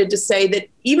excited to say that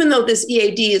even though this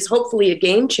EAD is hopefully a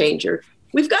game changer,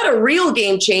 we've got a real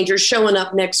game changer showing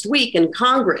up next week in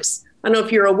Congress. I don't know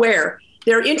if you're aware.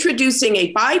 They're introducing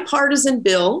a bipartisan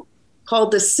bill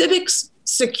called the Civics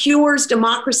Secures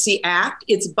Democracy Act.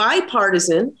 It's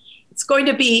bipartisan. It's going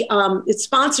to be, it's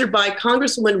sponsored by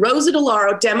Congresswoman Rosa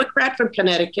DeLauro, Democrat from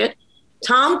Connecticut,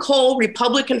 Tom Cole,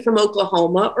 Republican from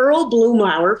Oklahoma, Earl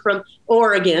Blumauer from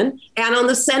Oregon, and on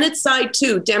the Senate side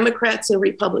too, Democrats and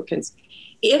Republicans.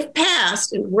 If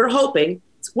passed, and we're hoping,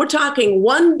 we're talking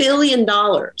 $1 billion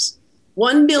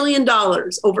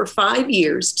over 5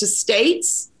 years to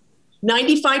states,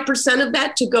 95% of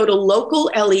that to go to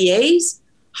local LEAs,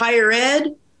 higher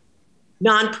ed,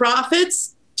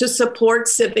 nonprofits, to support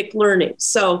civic learning.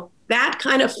 So that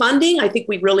kind of funding, I think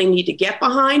we really need to get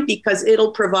behind, because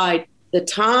it'll provide the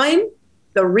time,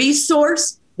 the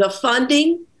resource, the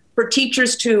funding for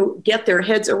teachers to get their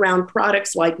heads around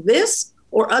products like this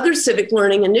or other civic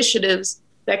learning initiatives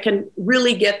that can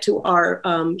really get to our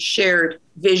shared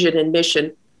vision and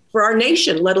mission for our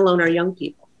nation, let alone our young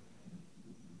people.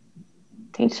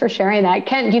 Thanks for sharing that.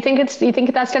 Ken, do you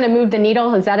think that's going to move the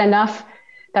needle? Is that enough?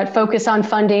 That focus on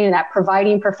funding and that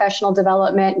providing professional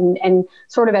development and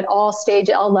sort of at all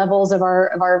levels of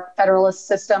our federalist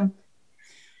system?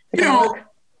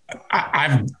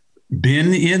 I've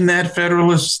been in that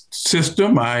federalist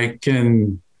system. I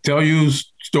can tell you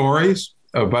stories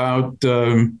about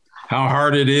how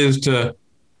hard it is to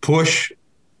push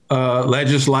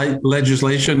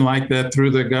legislation like that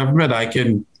through the government.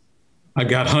 I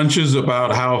got hunches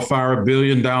about how far $1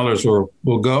 billion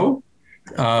will go.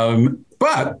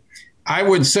 But I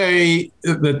would say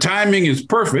the timing is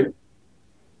perfect,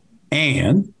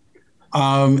 and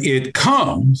it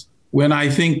comes when I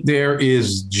think there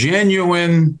is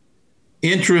genuine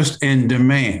interest and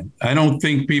demand. I don't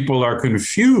think people are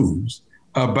confused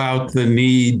about the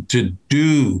need to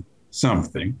do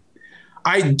something.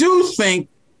 I do think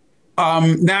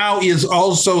now is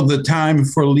also the time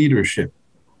for leadership,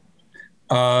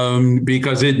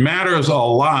 because it matters a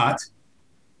lot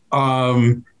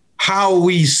how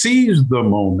we seize the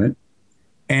moment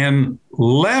and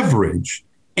leverage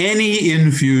any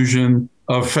infusion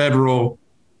of federal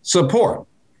support.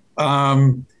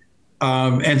 And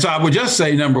so I would just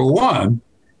say, number one,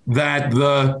 that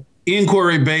the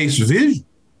inquiry-based vision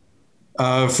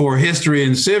for history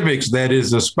and civics that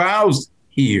is espoused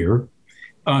here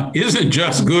isn't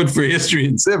just good for history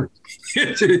and civics.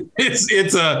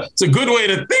 It's a good way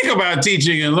to think about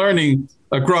teaching and learning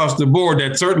across the board.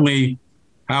 That's certainly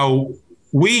how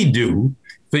we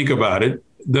think about it.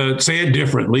 Say it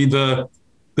differently, the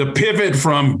pivot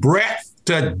from breadth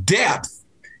to depth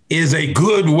is a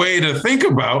good way to think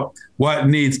about what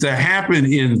needs to happen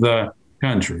in the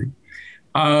country.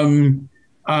 And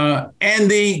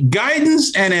the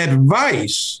guidance and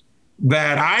advice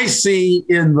that I see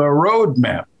in the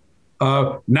roadmap,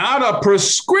 not a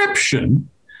prescription,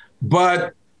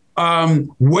 but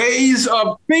ways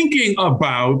of thinking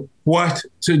about what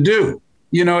to do.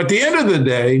 At the end of the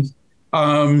day,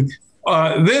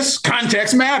 this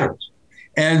context matters.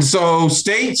 And so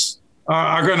states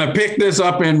are going to pick this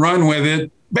up and run with it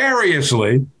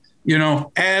variously,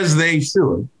 as they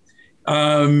should.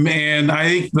 And I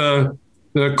think the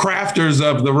crafters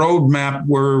of the roadmap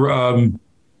were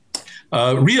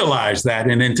realized that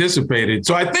and anticipated.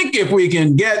 So I think if we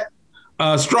can get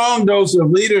a strong dose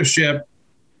of leadership,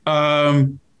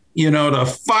 to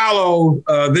follow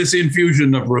this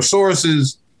infusion of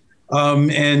resources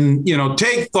and,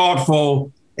 take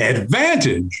thoughtful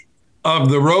advantage of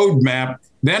the roadmap,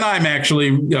 then I'm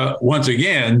actually, once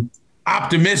again,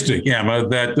 optimistic, Emma,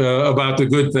 that about the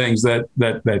good things that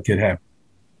could happen.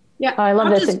 Yeah, I love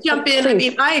this. Just jump in. Please. I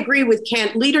mean, I agree with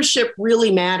Kent. Leadership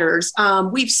really matters.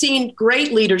 We've seen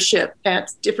great leadership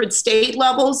at different state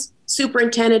levels,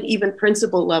 superintendent, even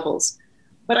principal levels.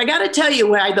 But I got to tell you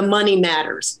why the money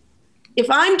matters. If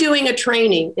I'm doing a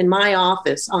training in my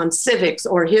office on civics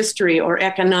or history or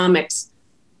economics,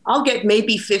 I'll get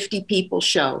maybe 50 people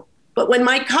show. But when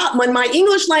my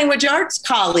English language arts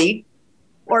colleague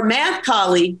or math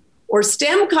colleague or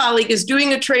STEM colleague is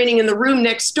doing a training in the room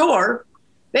next door,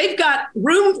 they've got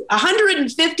room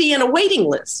 150 and a waiting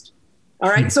list. All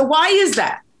right. So why is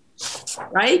that?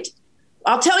 Right?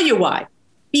 I'll tell you why.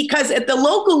 Because at the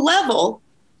local level,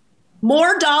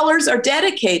 more dollars are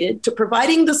dedicated to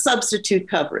providing the substitute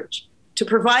coverage, to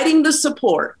providing the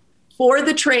support for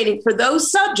the training for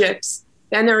those subjects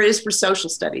than there is for social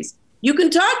studies. You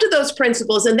can talk to those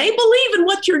principals and they believe in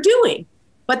what you're doing,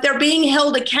 but they're being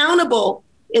held accountable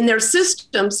in their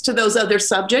systems to those other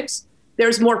subjects.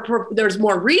 There's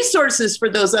more resources for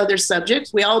those other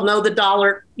subjects. We all know the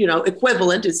dollar,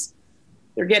 equivalent is,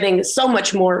 they're getting so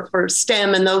much more for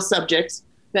STEM and those subjects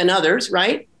than others,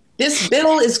 right? This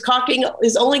bill is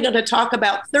only going to talk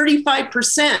about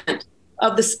 35%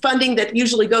 of the funding that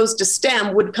usually goes to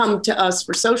STEM would come to us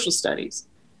for social studies.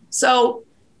 So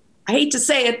I hate to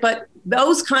say it, but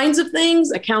those kinds of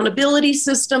things, accountability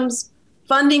systems,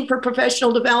 funding for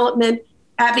professional development,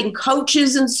 having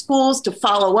coaches in schools to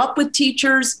follow up with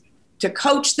teachers, to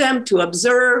coach them, to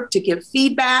observe, to give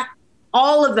feedback,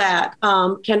 all of that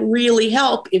can really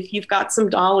help if you've got some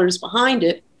dollars behind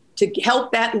it to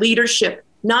help that leadership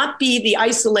not be the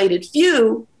isolated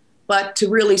few, but to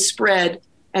really spread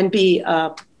and be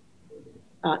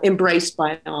embraced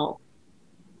by all.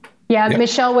 Yeah, yep.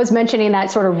 Michelle was mentioning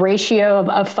that sort of ratio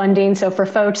of funding. So for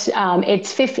folks,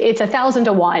 it's 1,000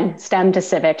 to 1 STEM to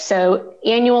civics. So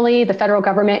annually, the federal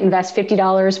government invests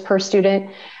 $50 per student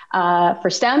for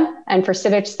STEM, and for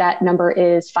civics, that number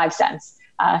is 5 cents.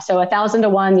 So 1,000 to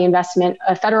 1, the investment,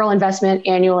 a federal investment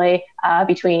annually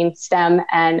between STEM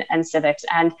and civics.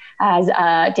 And as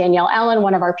Danielle Allen,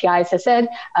 one of our PIs, has said,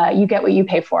 you get what you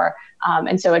pay for.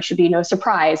 And so it should be no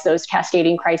surprise, those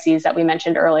cascading crises that we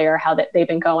mentioned earlier, how that they've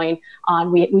been going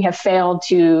on. We have failed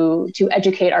to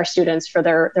educate our students for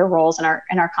their roles in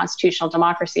our constitutional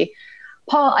democracy.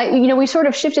 Paul, we sort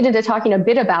of shifted into talking a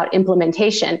bit about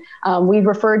implementation. We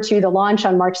referred to the launch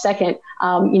on March 2nd.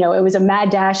 It was a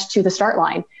mad dash to the start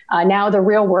line. Now the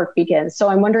real work begins. So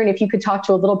I'm wondering if you could talk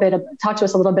to us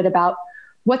a little bit about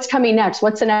what's coming next.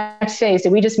 What's the next phase?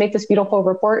 Did we just make this beautiful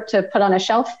report to put on a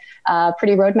shelf,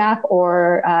 pretty roadmap,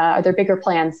 or are there bigger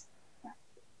plans?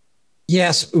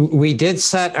 Yes, we did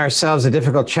set ourselves a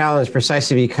difficult challenge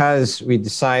precisely because we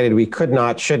decided we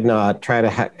should not try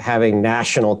to having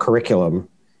national curriculum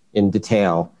in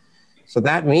detail. So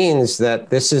that means that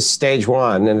this is stage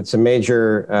one, and it's a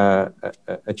major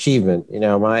achievement.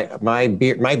 My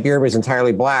beard was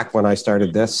entirely black when I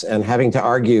started this, and having to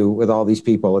argue with all these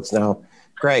people, it's now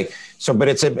great. So, but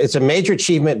it's a major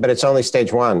achievement, but it's only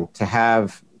stage one, to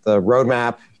have the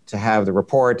roadmap, to have the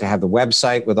report, to have the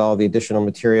website with all the additional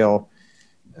material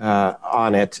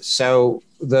on it. So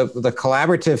the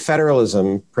collaborative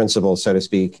federalism principle, so to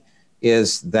speak,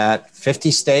 is that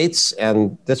 50 states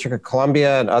and District of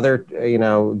Columbia and other,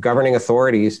 governing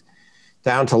authorities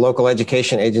down to local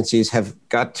education agencies have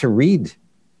got to read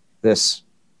this,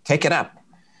 take it up,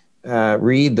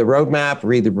 read the roadmap,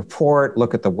 read the report,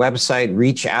 look at the website,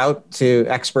 reach out to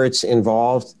experts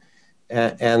involved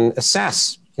and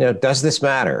assess, does this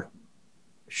matter?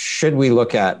 Should we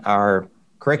look at our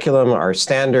curriculum, our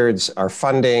standards, our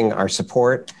funding, our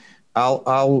support?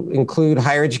 I'll include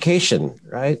higher education,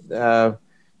 right?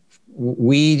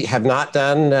 We have not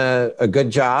done a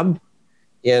good job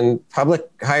in public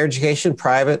higher education,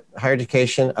 private higher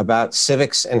education, about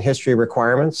civics and history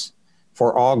requirements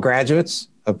for all graduates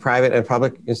of private and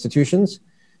public institutions.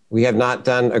 We have not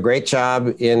done a great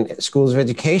job in schools of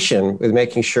education with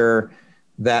making sure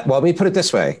that, well, let me put it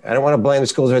this way. I don't want to blame the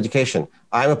schools of education.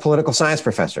 I'm a political science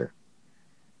professor.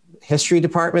 History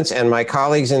departments, and my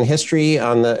colleagues in history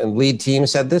on the lead team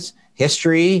said this,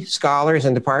 history scholars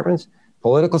and departments,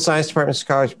 political science department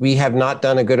scholars, we have not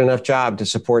done a good enough job to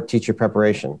support teacher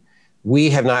preparation.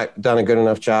 We have not done a good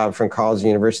enough job from colleges and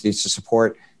universities to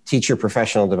support teacher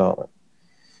professional development.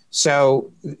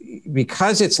 So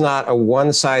because it's not a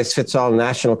one-size-fits-all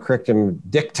national curriculum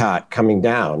diktat coming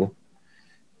down,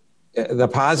 the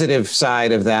positive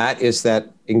side of that is that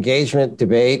engagement,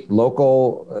 debate,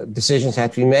 local decisions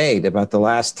have to be made about the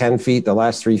last 10 feet, the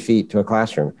last 3 feet to a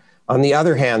classroom. On the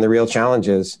other hand, the real challenge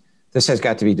is this has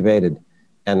got to be debated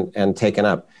and taken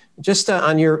up. Just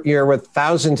on your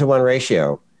 1,000 to 1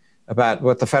 ratio about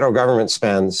what the federal government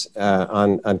spends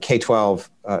on K-12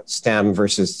 STEM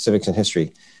versus civics and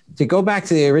history. To go back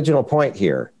to the original point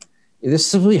here,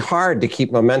 this is really hard to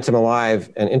keep momentum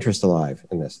alive and interest alive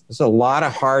in this. There's a lot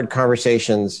of hard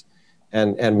conversations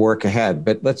and work ahead,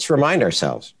 but let's remind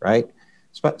ourselves, right?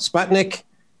 Sputnik,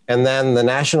 and then the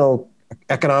national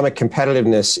economic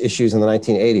competitiveness issues in the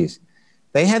 1980s.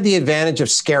 They had the advantage of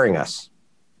scaring us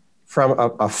from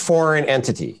a foreign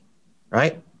entity,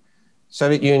 right?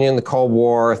 Soviet Union, the Cold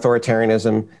War,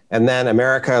 authoritarianism, and then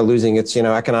America losing its,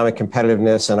 economic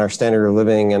competitiveness and our standard of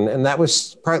living. And that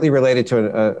was partly related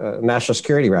to a national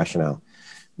security rationale.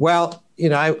 Well,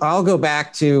 I'll go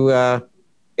back to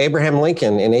Abraham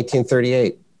Lincoln in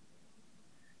 1838,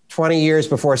 20 years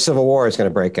before Civil War is going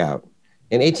to break out.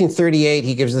 In 1838,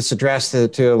 he gives this address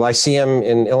to a lyceum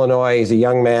in Illinois. He's a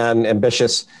young man,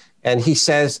 ambitious. And he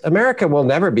says, America will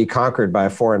never be conquered by a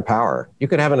foreign power. You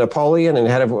could have a Napoleon and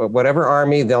head of whatever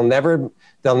army, they'll never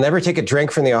take a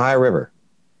drink from the Ohio River.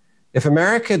 If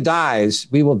America dies,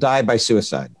 we will die by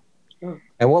suicide.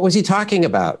 And what was he talking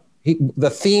about? The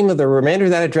theme of the remainder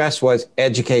of that address was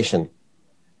education.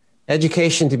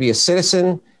 Education to be a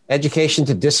citizen, education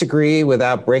to disagree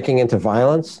without breaking into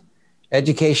violence,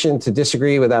 education to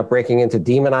disagree without breaking into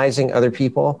demonizing other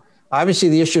people. Obviously,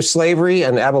 the issue of slavery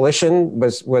and abolition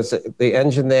was the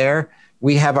engine there.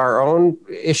 We have our own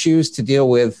issues to deal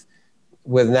with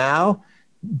now.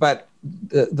 But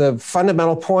the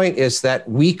fundamental point is that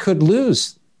we could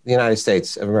lose the United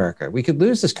States of America. We could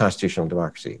lose this constitutional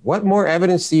democracy. What more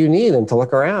evidence do you need than to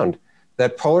look around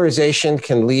that polarization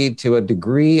can lead to a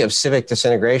degree of civic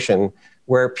disintegration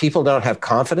where people don't have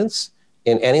confidence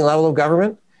in any level of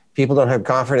government? People don't have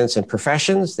confidence in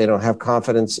professions. They don't have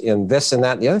confidence in this and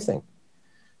that and the other thing.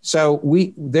 So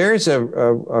there's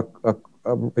a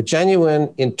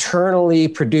genuine internally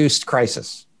produced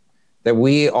crisis that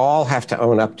we all have to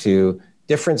own up to.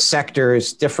 Different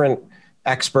sectors, different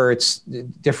experts,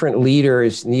 different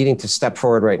leaders needing to step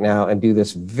forward right now and do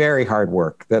this very hard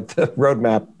work that the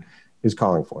roadmap is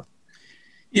calling for.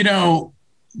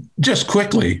 Just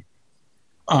quickly,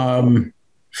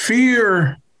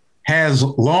 fear has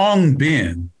long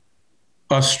been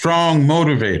a strong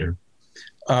motivator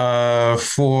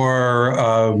for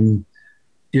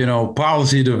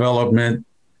policy development,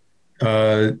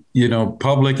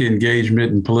 public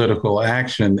engagement and political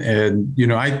action. And,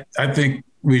 I think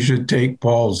we should take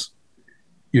Paul's,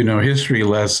 history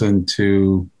lesson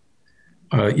to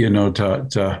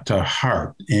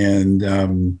heart.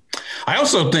 And I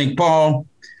also think, Paul,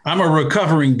 I'm a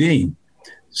recovering dean.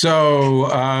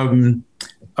 So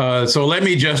let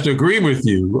me just agree with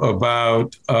you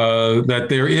about that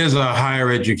there is a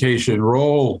higher education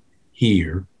role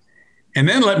here. And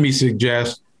then let me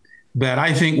suggest that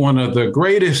I think one of the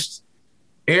greatest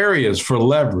areas for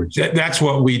leverage, that's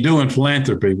what we do in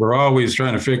philanthropy. We're always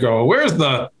trying to figure out where's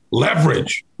the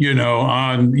leverage,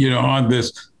 on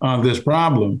this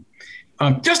problem.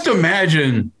 Just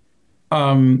imagine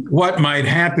what might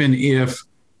happen if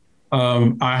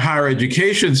our higher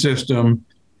education system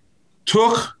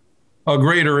took a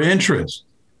greater interest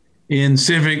in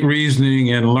civic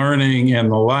reasoning and learning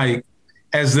and the like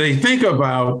as they think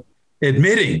about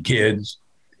admitting kids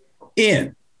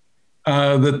in,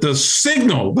 that the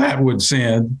signal that would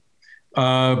send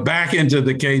back into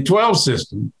the K-12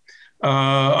 system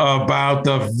about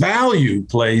the value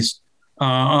placed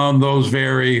on those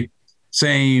very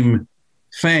same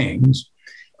things.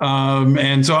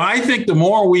 And so I think the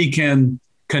more we can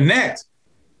connect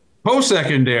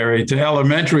post-secondary to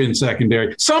elementary and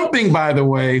secondary, something, by the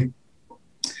way,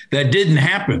 that didn't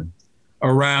happen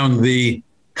around the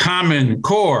Common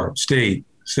Core state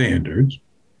standards,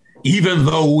 even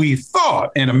though we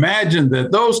thought and imagined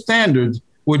that those standards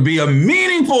would be a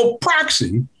meaningful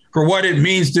proxy for what it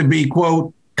means to be,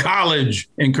 quote, college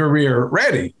and career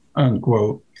ready,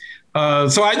 unquote.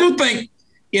 So I do think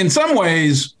in some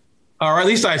ways, or at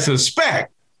least I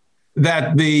suspect,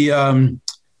 that the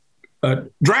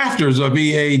drafters of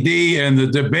EAD and the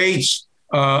debates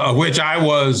of which I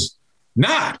was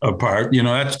not a part,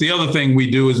 that's the other thing we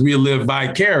do is we live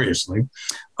vicariously,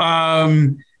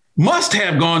 must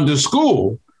have gone to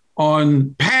school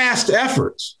on past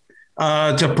efforts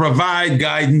to provide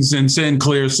guidance and send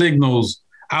clear signals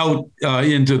out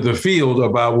into the field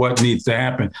about what needs to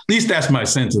happen. At least that's my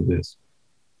sense of this.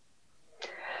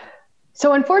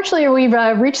 So unfortunately, we've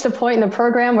reached the point in the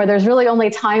program where there's really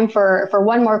only time for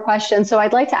one more question. So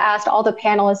I'd like to ask all the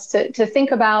panelists to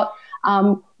think about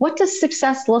what does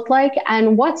success look like,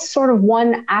 and what's sort of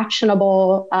one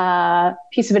actionable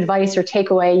piece of advice or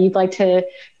takeaway you'd like to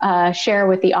share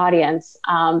with the audience?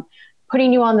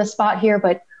 Putting you on the spot here,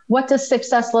 but what does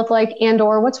success look like, and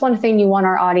or what's one thing you want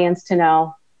our audience to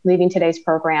know leaving today's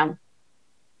program?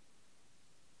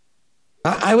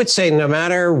 I would say no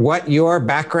matter what your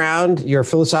background, your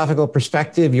philosophical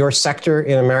perspective, your sector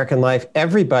in American life,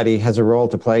 everybody has a role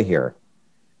to play here.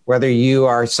 whether you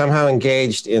are somehow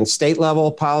engaged in state level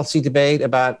policy debate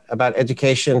about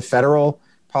education, federal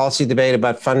policy debate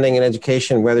about funding and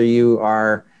education, whether you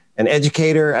are an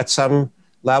educator at some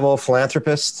level,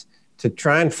 philanthropist, to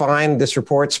try and find this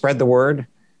report, spread the word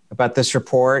about this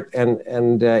report and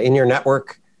in your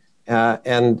network,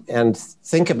 and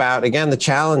think about, again, the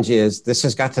challenge is this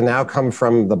has got to now come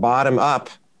from the bottom up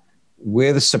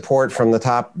with support from the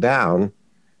top down.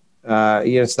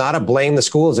 It's not a blame the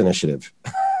schools initiative.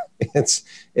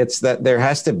 It's that there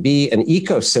has to be an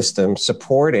ecosystem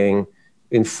supporting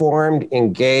informed,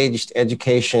 engaged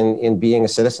education in being a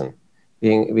citizen,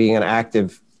 being an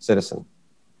active citizen.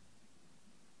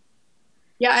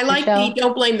 Yeah, I like the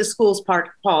don't blame the schools part,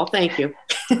 Paul. Thank you.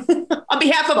 On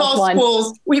behalf of all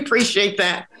schools, we appreciate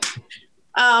that.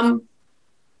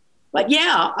 But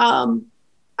yeah,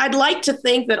 I'd like to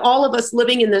think that all of us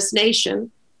living in this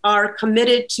nation are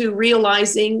committed to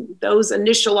realizing those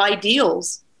initial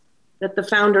ideals that the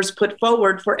founders put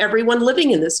forward for everyone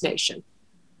living in this nation.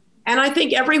 And I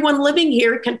think everyone living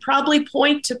here can probably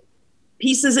point to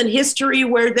pieces in history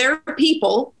where their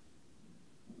people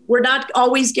were not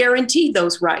always guaranteed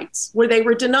those rights, where they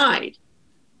were denied.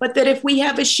 But that if we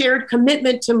have a shared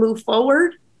commitment to move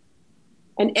forward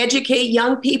and educate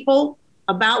young people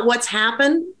about what's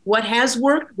happened, what has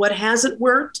worked, what hasn't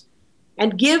worked,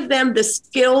 and give them the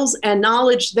skills and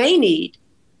knowledge they need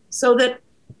so that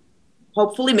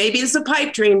hopefully, maybe it's a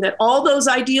pipe dream, that all those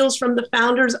ideals from the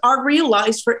founders are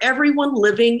realized for everyone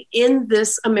living in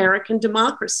this American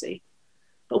democracy.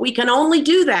 But we can only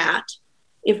do that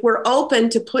if we're open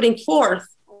to putting forth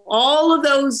all of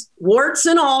those warts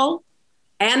and all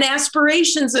and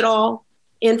aspirations at all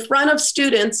in front of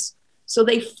students so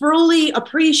they fully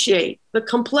appreciate the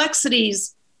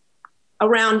complexities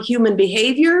around human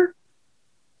behavior,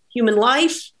 human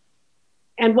life,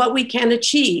 and what we can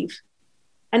achieve.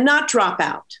 And not drop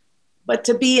out, but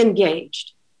to be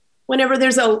engaged. Whenever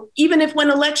even if when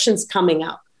elections coming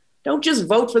up, don't just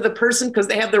vote for the person because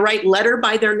they have the right letter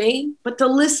by their name, but to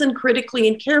listen critically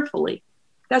and carefully.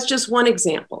 That's just one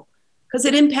example, because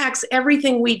it impacts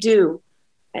everything we do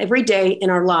every day in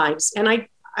our lives. And I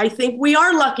think we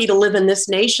are lucky to live in this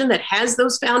nation that has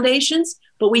those foundations,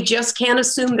 but we just can't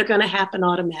assume they're going to happen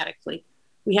automatically.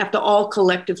 We have to all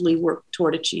collectively work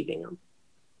toward achieving them.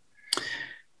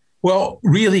 Well,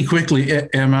 really quickly,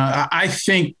 Emma, I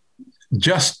think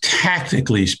just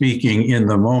tactically speaking in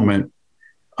the moment,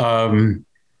 an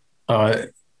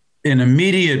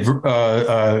immediate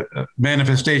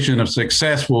manifestation of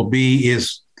success will be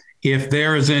if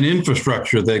there is an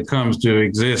infrastructure that comes to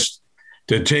exist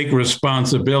to take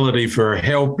responsibility for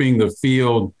helping the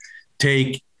field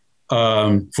take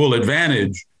full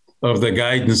advantage of the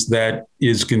guidance that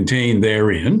is contained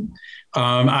therein.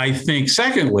 I think,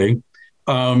 secondly,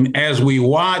 as we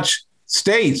watch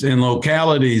states and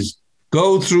localities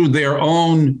go through their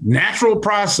own natural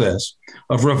process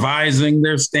of revising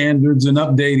their standards and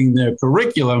updating their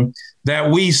curriculum,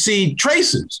 that we see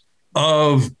traces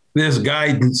of this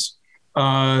guidance,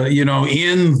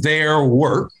 in their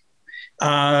work.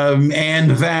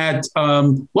 And that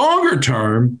longer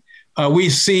term, we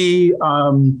see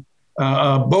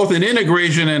both an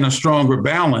integration and a stronger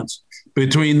balance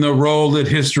between the role that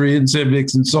history and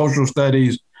civics and social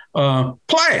studies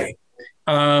play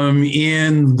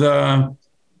in the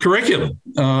curriculum,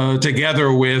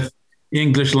 together with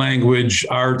English language,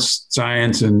 arts,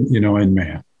 science, and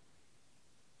math.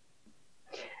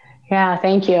 Yeah,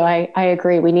 thank you. I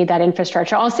agree. We need that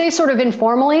infrastructure. I'll say sort of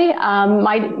informally,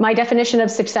 my definition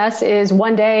of success is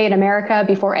one day in America,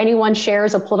 before anyone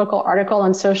shares a political article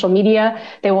on social media,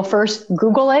 they will first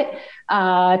Google it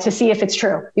to see if it's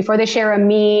true before they share a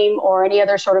meme or any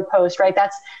other sort of post, right?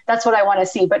 That's what I want to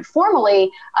see. But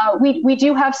formally, we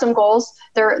do have some goals.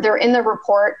 They're in the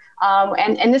report.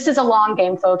 And this is a long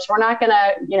game, folks. We're not going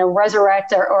to,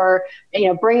 resurrect or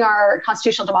bring our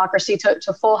constitutional democracy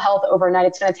to full health overnight.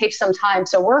 It's going to take some time.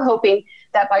 So we're hoping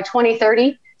that by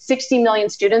 2030, 60 million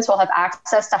students will have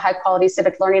access to high quality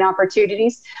civic learning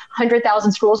opportunities.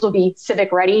 100,000 schools will be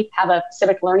civic ready, have a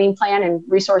civic learning plan and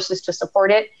resources to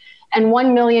support it. And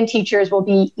 1 million teachers will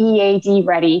be EAD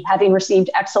ready, having received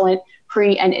excellent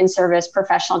pre and in-service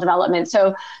professional development.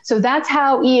 So that's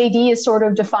how EAD is sort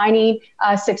of defining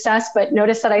success. But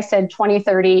notice that I said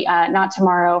 2030, not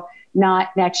tomorrow,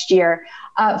 not next year.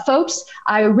 Folks,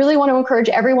 I really want to encourage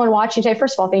everyone watching today.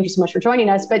 First of all, thank you so much for joining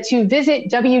us, but to visit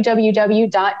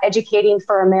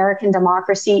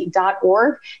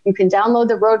www.educatingforamericandemocracy.org. You can download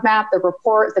the roadmap, the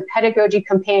report, the pedagogy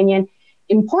companion.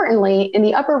 importantly, in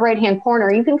the upper right-hand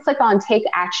corner, you can click on Take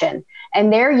Action.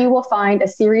 And there you will find a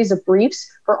series of briefs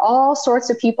for all sorts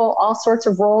of people, all sorts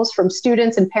of roles, from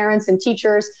students and parents and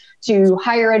teachers to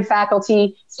higher ed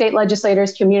faculty, state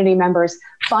legislators, community members.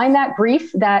 Find that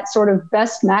brief that sort of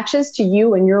best matches to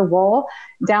you and your role,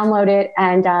 download it,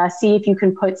 and see if you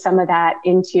can put some of that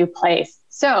into place.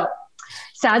 So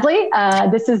sadly,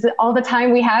 this is all the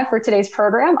time we have for today's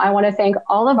program. I want to thank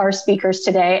all of our speakers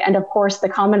today, and of course, the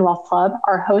Commonwealth Club,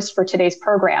 our host for today's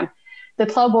program. The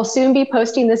club will soon be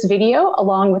posting this video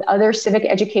along with other civic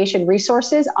education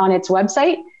resources on its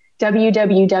website,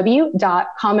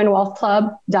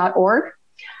 www.commonwealthclub.org.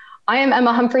 I am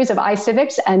Emma Humphreys of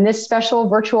iCivics, and this special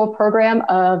virtual program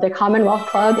of the Commonwealth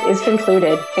Club is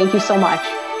concluded. Thank you so much.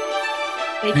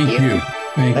 Thank you.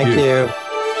 Thank you.